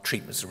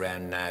treatments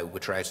around now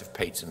which are out of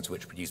patent,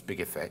 which produce big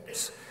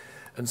effects.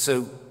 And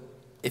so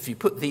if you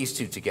put these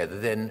two together,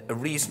 then a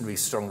reasonably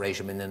strong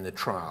regimen in the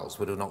trials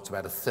would have knocked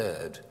about a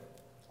third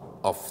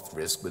off the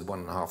risk with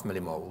 1.5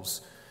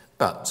 millimoles.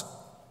 But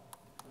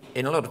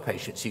in a lot of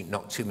patients, you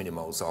knock 2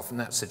 millimoles off, and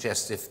that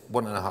suggests if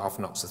 1.5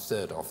 knocks a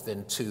third off,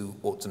 then 2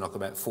 ought to knock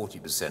about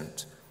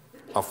 40%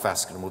 off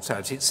vascular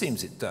mortality. It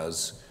seems it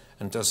does,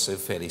 and does so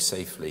fairly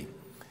safely.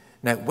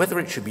 Now, whether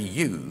it should be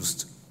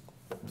used,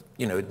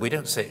 we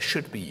don't say it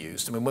should be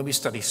used. I mean, when we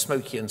study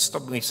smoking and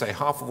stopping, we say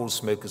half of all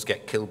smokers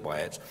get killed by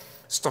it.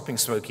 Stopping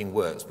smoking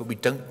works, but we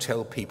don't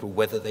tell people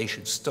whether they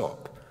should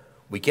stop.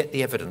 We get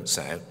the evidence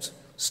out,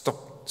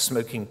 stop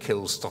smoking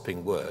kills,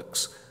 stopping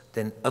works,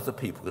 then other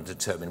people can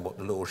determine what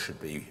the law should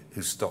be,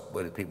 who stop,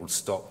 whether people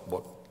stop,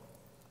 what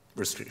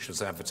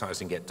restrictions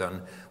advertising get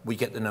done. We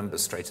get the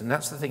numbers straight, and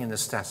that's the thing in the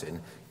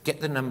statin. Get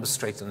the numbers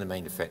straight on the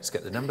main effects,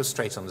 get the numbers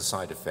straight on the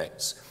side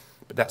effects,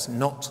 but that's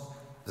not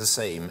the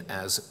same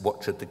as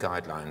what should the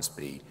guidelines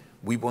be.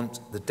 We want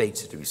the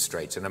data to be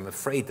straight, and I'm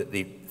afraid that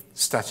the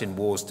statin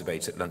wars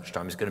debate at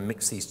lunchtime is going to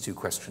mix these two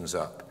questions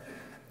up.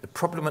 The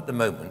problem at the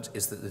moment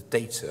is that the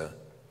data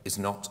is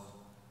not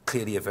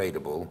clearly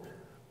available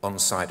on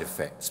side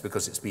effects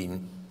because it's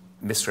been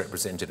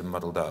misrepresented and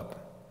muddled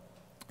up.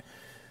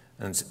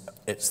 And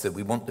it's that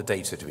we want the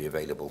data to be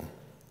available.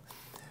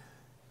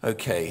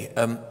 Okay,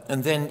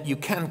 and then you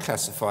can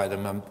classify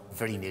them. I'm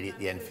very nearly at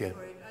the end here.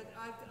 Sorry,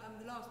 I'm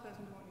the last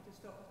person to want you to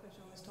stop,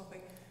 especially on this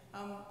topic.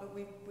 But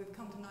we've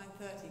come to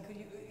 9:30. Could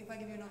you, if I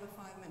give you another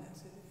 5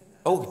 minutes?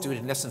 Oh, do it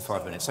in less than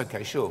 5 minutes.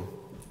 Okay, sure.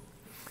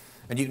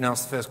 And you can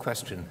ask the first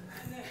question.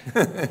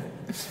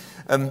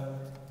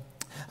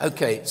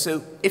 Okay,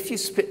 so if you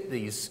split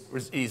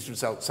these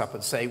results up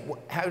and say,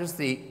 how does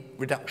the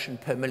reduction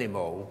per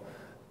millimole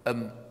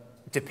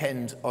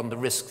depend on the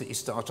risk that you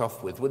start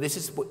off with? Well, this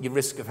is what your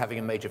risk of having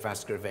a major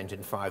vascular event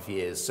in 5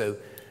 years. So,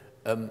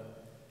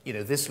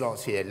 this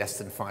lot here, less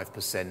than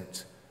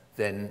 5%,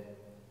 then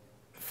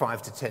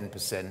 5 to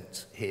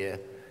 10% here.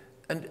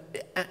 And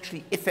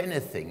actually, if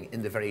anything,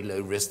 in the very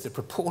low risk, the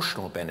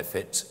proportional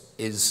benefit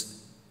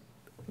is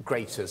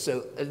greater.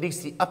 So at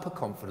least the upper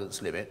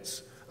confidence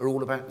limits are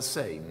all about the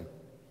same.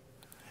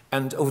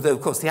 And although,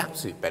 of course, the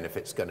absolute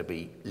benefit's going to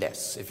be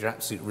less. If your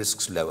absolute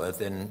risk's lower,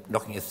 then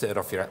knocking a third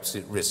off your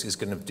absolute risk is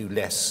going to do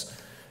less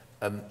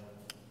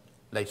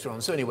later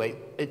on. So anyway,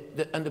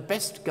 and the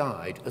best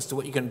guide as to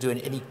what you're going to do in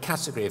any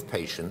category of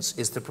patients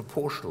is the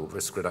proportional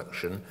risk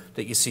reduction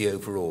that you see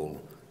overall,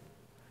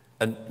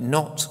 and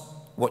not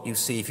what you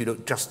see if you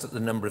look just at the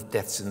number of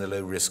deaths in the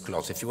low-risk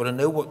lot. If you want to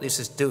know what this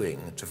is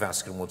doing to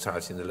vascular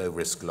mortality in the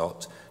low-risk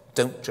lot,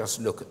 don't just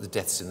look at the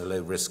deaths in the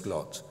low-risk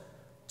lot.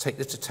 Take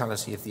the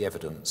totality of the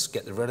evidence,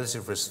 get the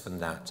relative risk from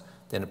that,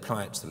 then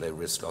apply it to the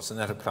low-risk lot, and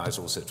that applies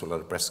also to a lot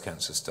of breast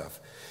cancer stuff.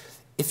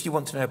 If you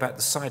want to know about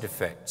the side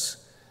effects,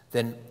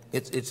 then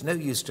it's no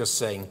use just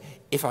saying,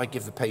 if I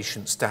give the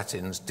patient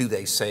statins, do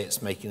they say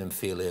it's making them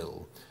feel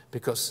ill?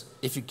 Because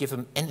if you give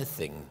them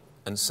anything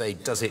and say,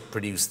 does it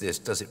produce this,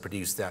 does it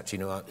produce that, you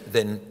know,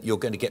 then you're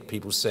going to get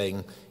people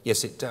saying,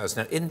 yes, it does.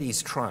 Now, in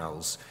these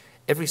trials,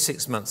 every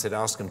 6 months they'd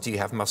ask them, do you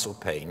have muscle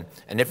pain?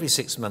 And every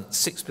 6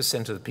 months,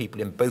 6% of the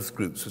people in both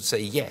groups would say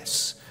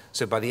yes.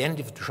 So by the end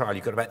of the trial,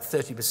 you've got about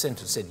 30%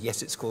 who said,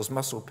 yes, it's caused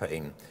muscle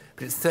pain.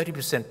 But it's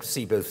 30%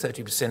 placebo,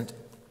 30%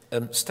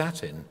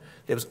 statin.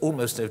 There was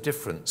almost no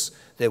difference.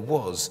 There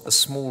was a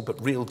small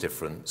but real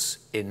difference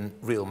in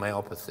real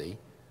myopathy,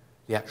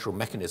 the actual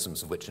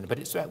mechanisms of which, but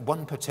it's about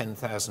 1 per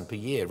 10,000 per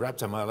year.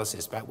 Rhabdomyolysis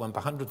is about 1 per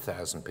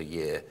 100,000 per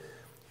year.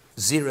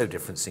 Zero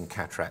difference in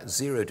cataract,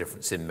 zero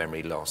difference in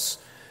memory loss.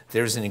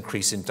 There is an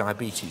increase in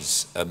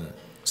diabetes,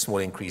 small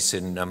increase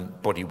in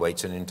body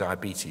weight and in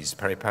diabetes,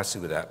 pari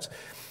passu with that.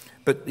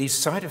 But these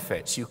side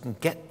effects, you can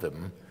get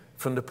them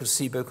from the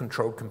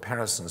placebo-controlled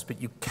comparisons,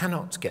 but you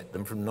cannot get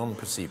them from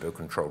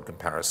non-placebo-controlled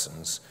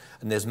comparisons.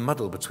 And there's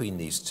muddle between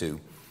these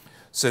two.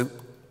 So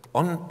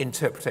on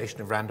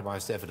interpretation of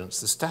randomized evidence,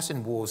 the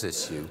statin wars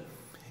issue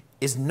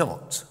is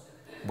not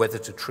whether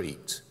to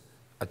treat.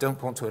 I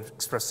don't want to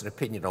express an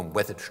opinion on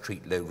whether to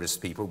treat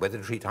low-risk people, whether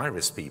to treat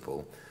high-risk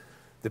people.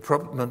 The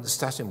problem on the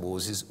statin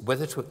wars is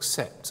whether to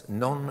accept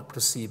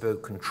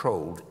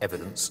non-placebo-controlled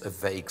evidence of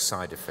vague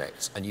side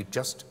effects, and you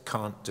just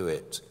can't do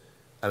it.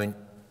 I mean,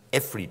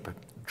 every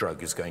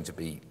drug is going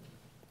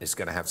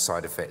to have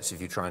side effects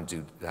if you try and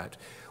do that.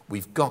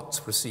 We've got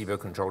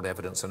placebo-controlled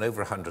evidence on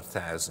over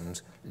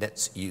 100,000.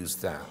 Let's use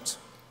that.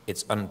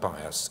 It's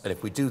unbiased. And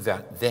if we do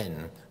that,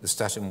 then the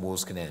statin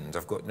wars can end.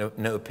 I've got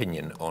no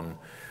opinion on...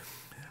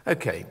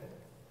 Okay,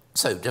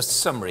 so just a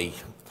summary.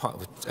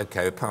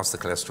 Okay, we're past the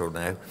cholesterol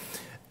now.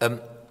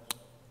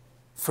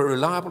 For a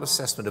reliable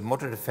assessment of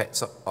moderate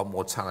effects on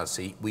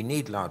mortality, we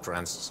need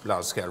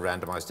large-scale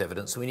randomized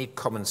evidence. We need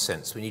common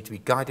sense. We need to be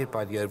guided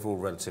by the overall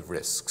relative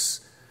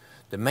risks.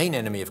 The main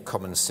enemy of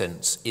common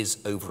sense is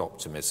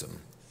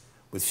over-optimism.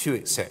 With few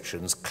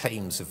exceptions,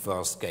 claims of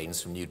vast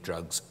gains from new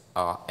drugs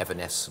are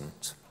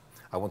evanescent.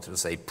 I wanted to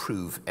say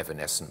prove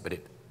evanescent, but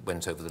it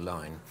went over the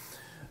line.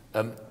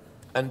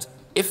 And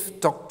if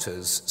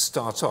doctors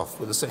start off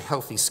with a sort of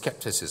healthy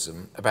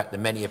skepticism about the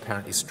many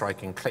apparently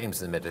striking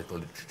claims in the medical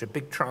literature,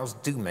 big trials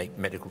do make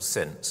medical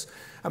sense.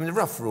 I mean, the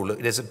rough rule,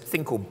 there's a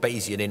thing called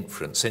Bayesian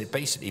inference, and it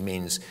basically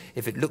means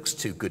if it looks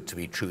too good to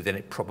be true, then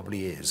it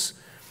probably is.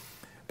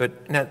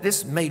 But now,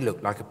 this may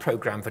look like a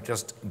program for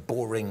just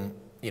boring,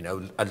 you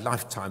know, a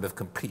lifetime of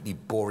completely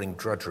boring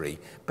drudgery,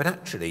 but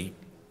actually,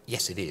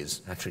 yes, it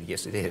is. Actually,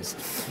 yes, it is.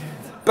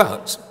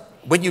 But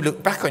when you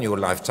look back on your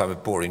lifetime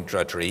of boring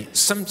drudgery,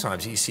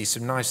 sometimes you see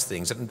some nice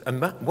things.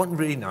 And one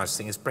really nice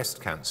thing is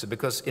breast cancer,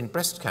 because in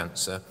breast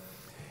cancer,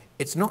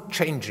 it's not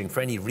changing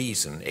for any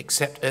reason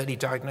except early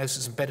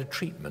diagnosis and better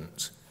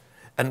treatment.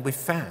 And we've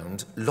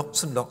found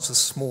lots and lots of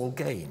small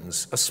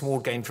gains. A small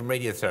gain from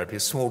radiotherapy, a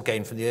small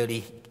gain from the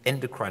early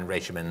endocrine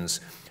regimens,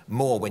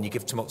 more when you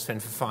give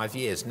tamoxifen for 5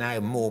 years, now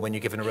more when you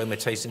give an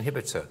aromatase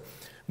inhibitor,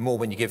 more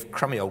when you give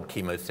crummy old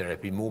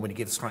chemotherapy, more when you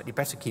give slightly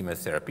better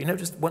chemotherapy. You know,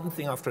 just one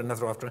thing after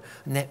another,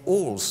 and they're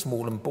all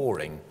small and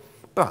boring.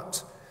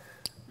 But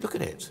look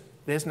at it.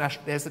 There's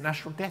the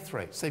national death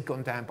rates. They've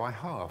gone down by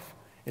half.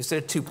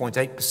 Instead of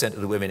 2.8% of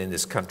the women in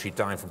this country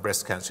dying from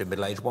breast cancer in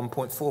middle age,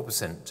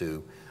 1.4%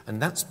 do.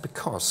 And that's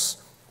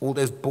because all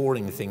those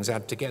boring things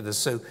add together.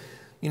 So,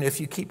 you know, if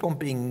you keep on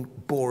being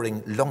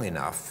boring long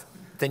enough,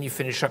 then you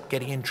finish up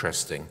getting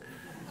interesting.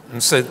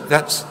 And so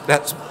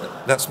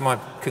that's my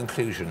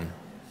conclusion.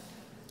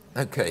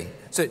 Okay,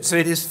 so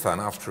it is fun,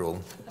 after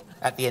all,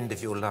 at the end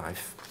of your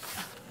life.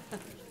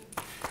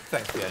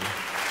 Thanks, Fiona.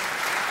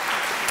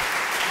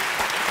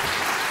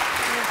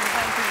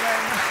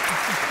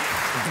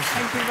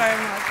 Thank you very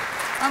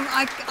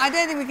much. I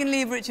don't think we can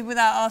leave Richard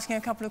without asking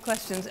a couple of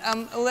questions.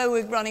 Although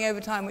we're running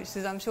over time, which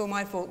is, I'm sure,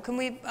 my fault, can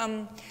we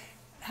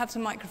have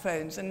some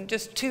microphones and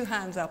just 2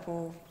 hands up,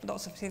 or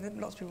lots of people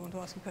want to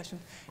ask a question.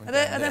 Are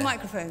there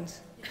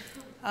microphones?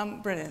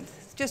 Brilliant.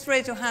 Just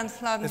raise your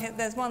hands loud and hit.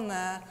 There's one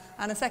there,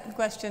 and a second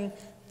question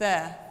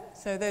there.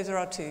 So those are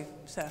our 2.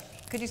 Sir,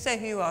 could you say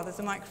who you are? There's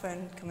a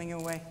microphone coming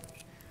your way.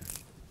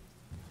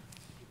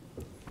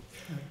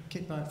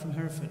 Kit Barrett from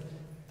Hereford.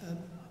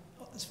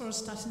 As far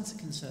as statins are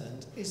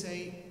concerned, is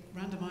a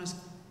randomised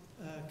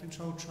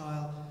controlled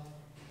trial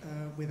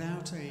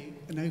without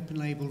an open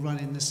label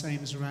run-in the same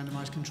as a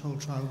randomised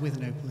controlled trial with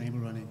an open label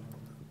run-in?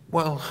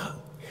 Well,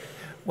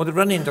 the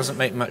run-in doesn't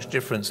make much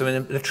difference. I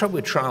mean, the trouble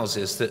with trials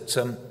is that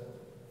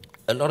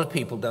a lot of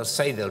people they'll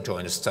say they'll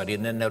join a study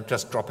and then they'll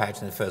just drop out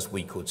in the first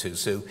week or two.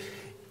 So,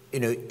 you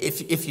know,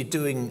 if you're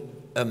doing,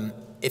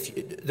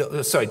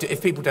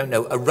 if people don't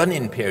know, a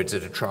run-in period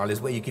at a trial is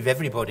where you give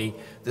everybody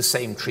the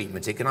same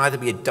treatment. It can either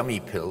be a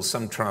dummy pill,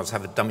 some trials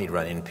have a dummy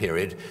run-in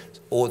period,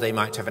 or they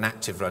might have an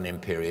active run-in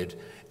period.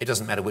 It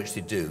doesn't matter which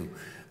they do.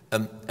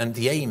 And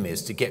the aim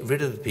is to get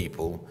rid of the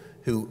people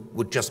who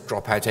would just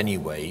drop out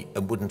anyway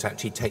and wouldn't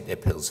actually take their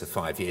pills for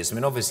 5 years. I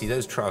mean, obviously,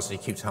 those trials of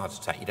acute heart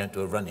attack, you don't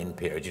do a run-in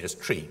period, you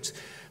just treat.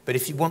 But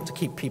if you want to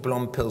keep people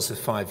on pills for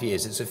 5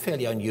 years, it's a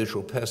fairly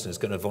unusual person who's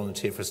going to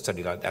volunteer for a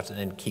study like that and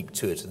then keep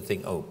to it and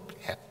think, oh,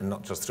 and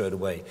not just throw it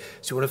away.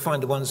 So you want to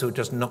find the ones who are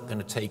just not going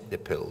to take the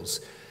pills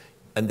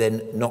and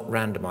then not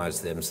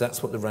randomize them. So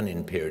that's what the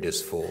run-in period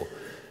is for.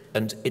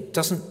 And it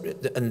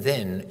doesn't, and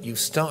then you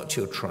start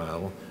your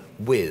trial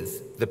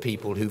with the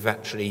people who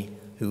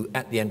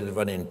at the end of the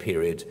run-in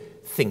period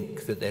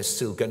think that they're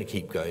still going to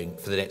keep going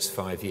for the next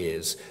 5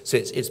 years. So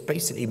it's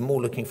basically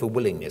more looking for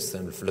willingness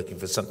than for looking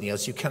for something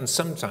else. You can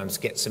sometimes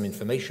get some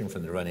information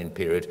from the run-in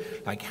period,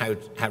 like how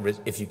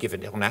if you give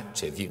it on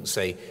active, you can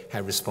say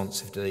how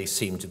responsive do they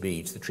seem to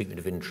be to the treatment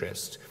of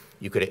interest.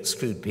 You could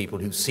exclude people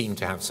who seem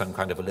to have some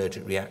kind of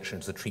allergic reaction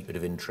to the treatment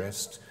of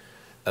interest.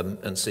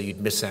 And so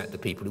you'd miss out the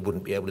people who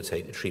wouldn't be able to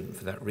take the treatment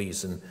for that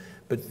reason.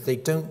 But they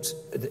don't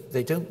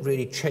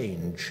really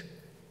change.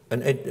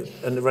 And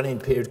the run-in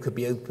period could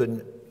be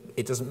open.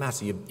 It doesn't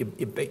matter.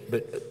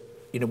 But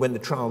when the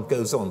trial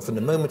goes on, from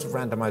the moment of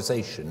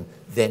randomization,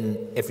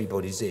 then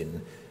everybody's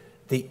in.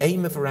 The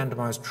aim of a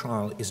randomized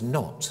trial is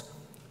not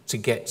to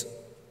get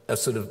a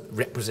sort of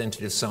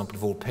representative sample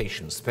of all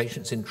patients. The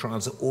patients in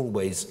trials are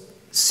always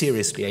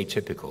seriously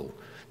atypical.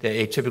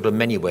 They're atypical in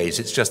many ways.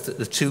 It's just that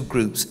the two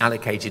groups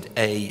allocated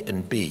A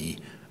and B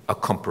are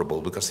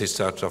comparable because they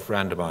started off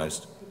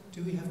randomized.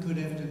 Do we have good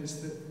evidence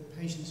that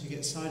patients who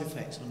get side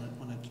effects on a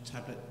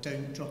tablet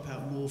don't drop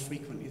out more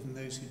frequently than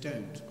those who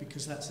don't?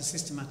 Because that's a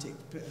systematic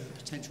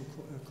potential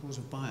cause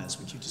of bias,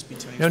 which you've just been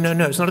telling us.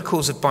 No, it's not a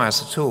cause of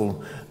bias at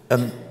all.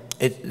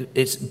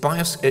 It's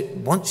bias.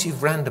 Once you've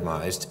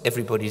randomized,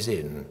 everybody's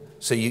in.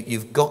 So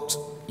you've got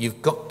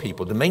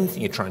people. The main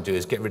thing you're trying to do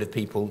is get rid of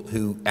people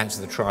who enter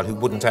the trial who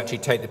wouldn't actually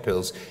take the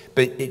pills.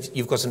 But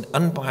you've got an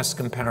unbiased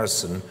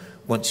comparison.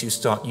 Once you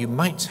start, you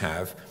might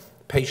have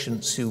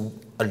patients who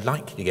are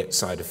likely to get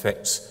side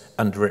effects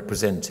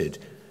underrepresented.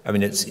 I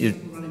mean,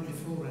 Running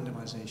before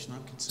randomization,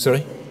 I'm concerned.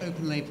 Sorry?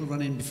 Open label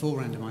run-in before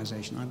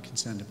randomization, I'm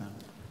concerned about.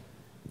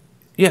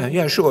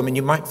 Yeah, sure. I mean,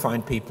 you might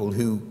find people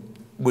who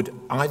would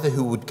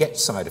get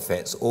side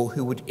effects or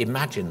who would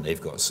imagine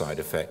they've got side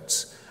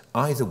effects.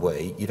 Either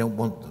way, you don't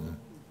want them.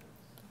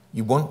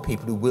 You want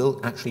people who will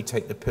actually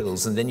take the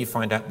pills, and then you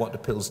find out what the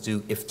pills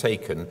do if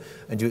taken,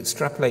 and you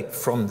extrapolate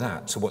from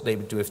that to what they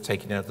would do if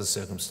taken in other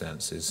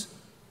circumstances.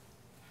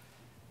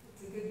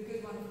 It's a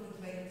good one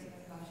for the debate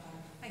at lunchtime.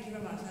 Thank you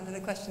very much.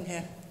 Another question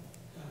here.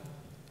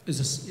 Is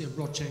this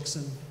Rod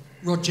Jackson?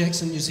 Rod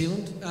Jackson, New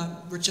Zealand.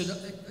 Richard,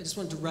 I just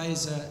wanted to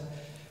raise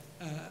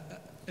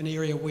an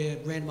area where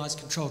randomised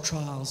controlled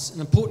trials,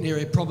 an important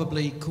area,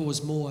 probably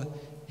cause more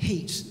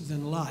heat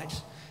than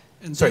light.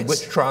 And sorry,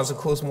 which trials have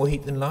caused more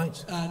heat than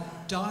light?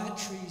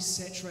 Dietary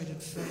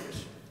saturated fat.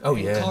 Oh,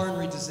 yeah.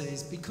 Coronary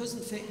disease, because in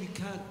fact you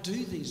can't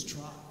do these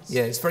trials.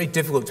 Yeah, it's very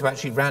difficult to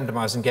actually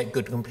randomise and get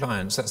good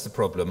compliance. That's the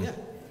problem. Yeah.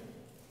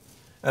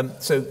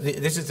 So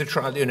this is the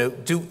trial.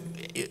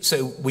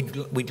 So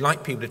we'd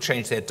like people to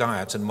change their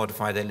diet and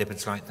modify their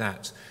lipids like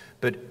that.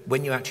 But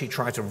when you actually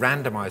try to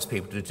randomise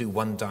people to do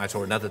one diet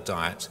or another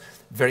diet,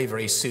 very,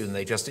 very soon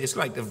it's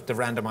like the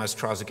randomised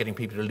trials of getting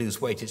people to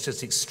lose weight. It's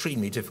just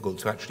extremely difficult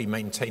to actually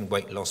maintain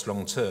weight loss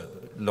long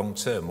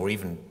term, or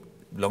even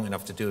long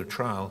enough to do a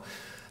trial.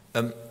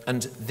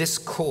 And this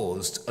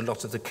caused a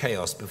lot of the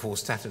chaos before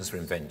statins were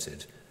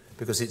invented,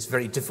 because it's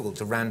very difficult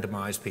to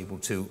randomise people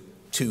to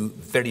two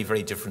very,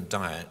 very different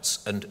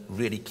diets and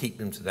really keep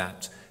them to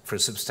that for a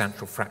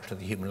substantial fraction of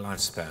the human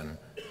lifespan.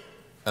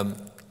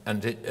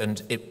 And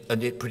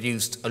it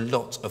produced a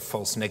lot of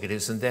false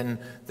negatives, and then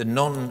the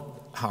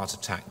non-heart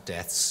attack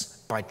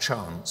deaths by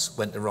chance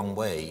went the wrong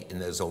way in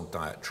those old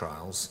diet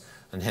trials,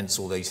 and hence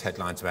all these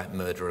headlines about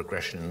murder,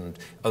 aggression.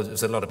 There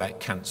was a lot about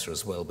cancer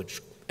as well,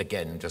 which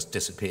again just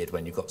disappeared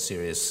when you got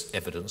serious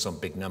evidence on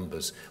big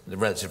numbers. The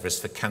relative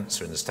risk for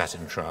cancer in the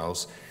statin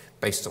trials,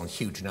 based on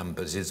huge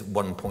numbers, is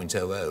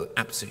 1.00,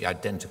 absolutely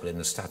identical in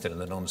the statin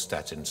and the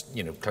non-statins.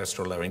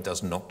 Cholesterol lowering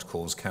does not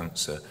cause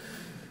cancer.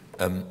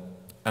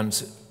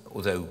 And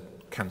although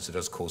cancer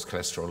does cause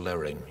cholesterol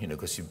lowering,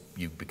 because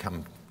you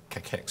become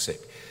cachexic.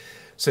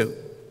 So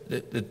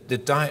the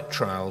diet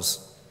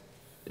trials,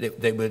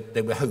 they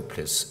were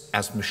hopeless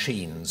as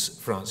machines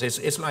for answers.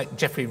 It's like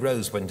Geoffrey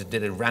Rose went and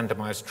did a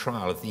randomized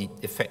trial of the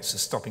effects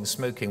of stopping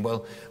smoking.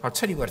 Well, I'll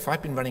tell you what, if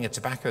I'd been running a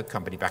tobacco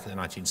company back in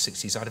the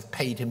 1960s, I'd have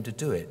paid him to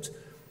do it,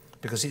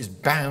 because it's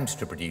bound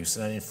to produce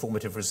an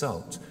informative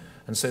result.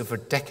 And so for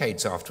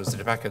decades afterwards, the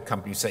tobacco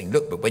company was saying,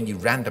 look, but when you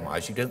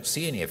randomise, you don't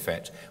see any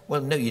effect. Well,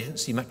 no, you didn't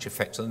see much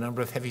effect on the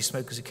number of heavy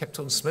smokers who kept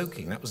on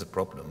smoking. That was the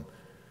problem.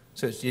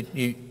 So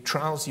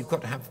trials, you've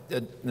got to have,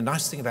 the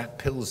nice thing about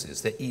pills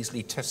is they're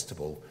easily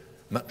testable,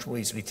 much more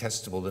easily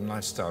testable than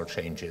lifestyle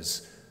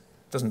changes.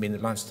 Doesn't mean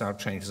that lifestyle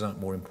changes aren't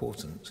more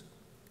important,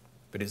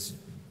 but it's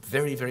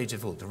very, very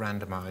difficult to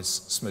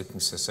randomise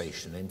smoking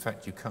cessation. In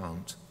fact, you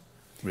can't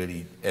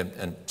really,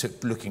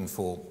 looking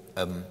for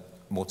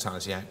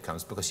mortality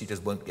outcomes, because you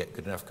just won't get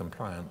good enough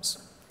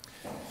compliance.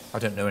 I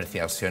don't know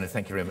anything else, Fiona.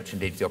 Thank you very much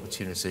indeed for the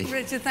opportunity.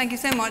 Richard, thank you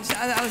so much.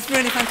 That was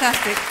really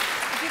fantastic.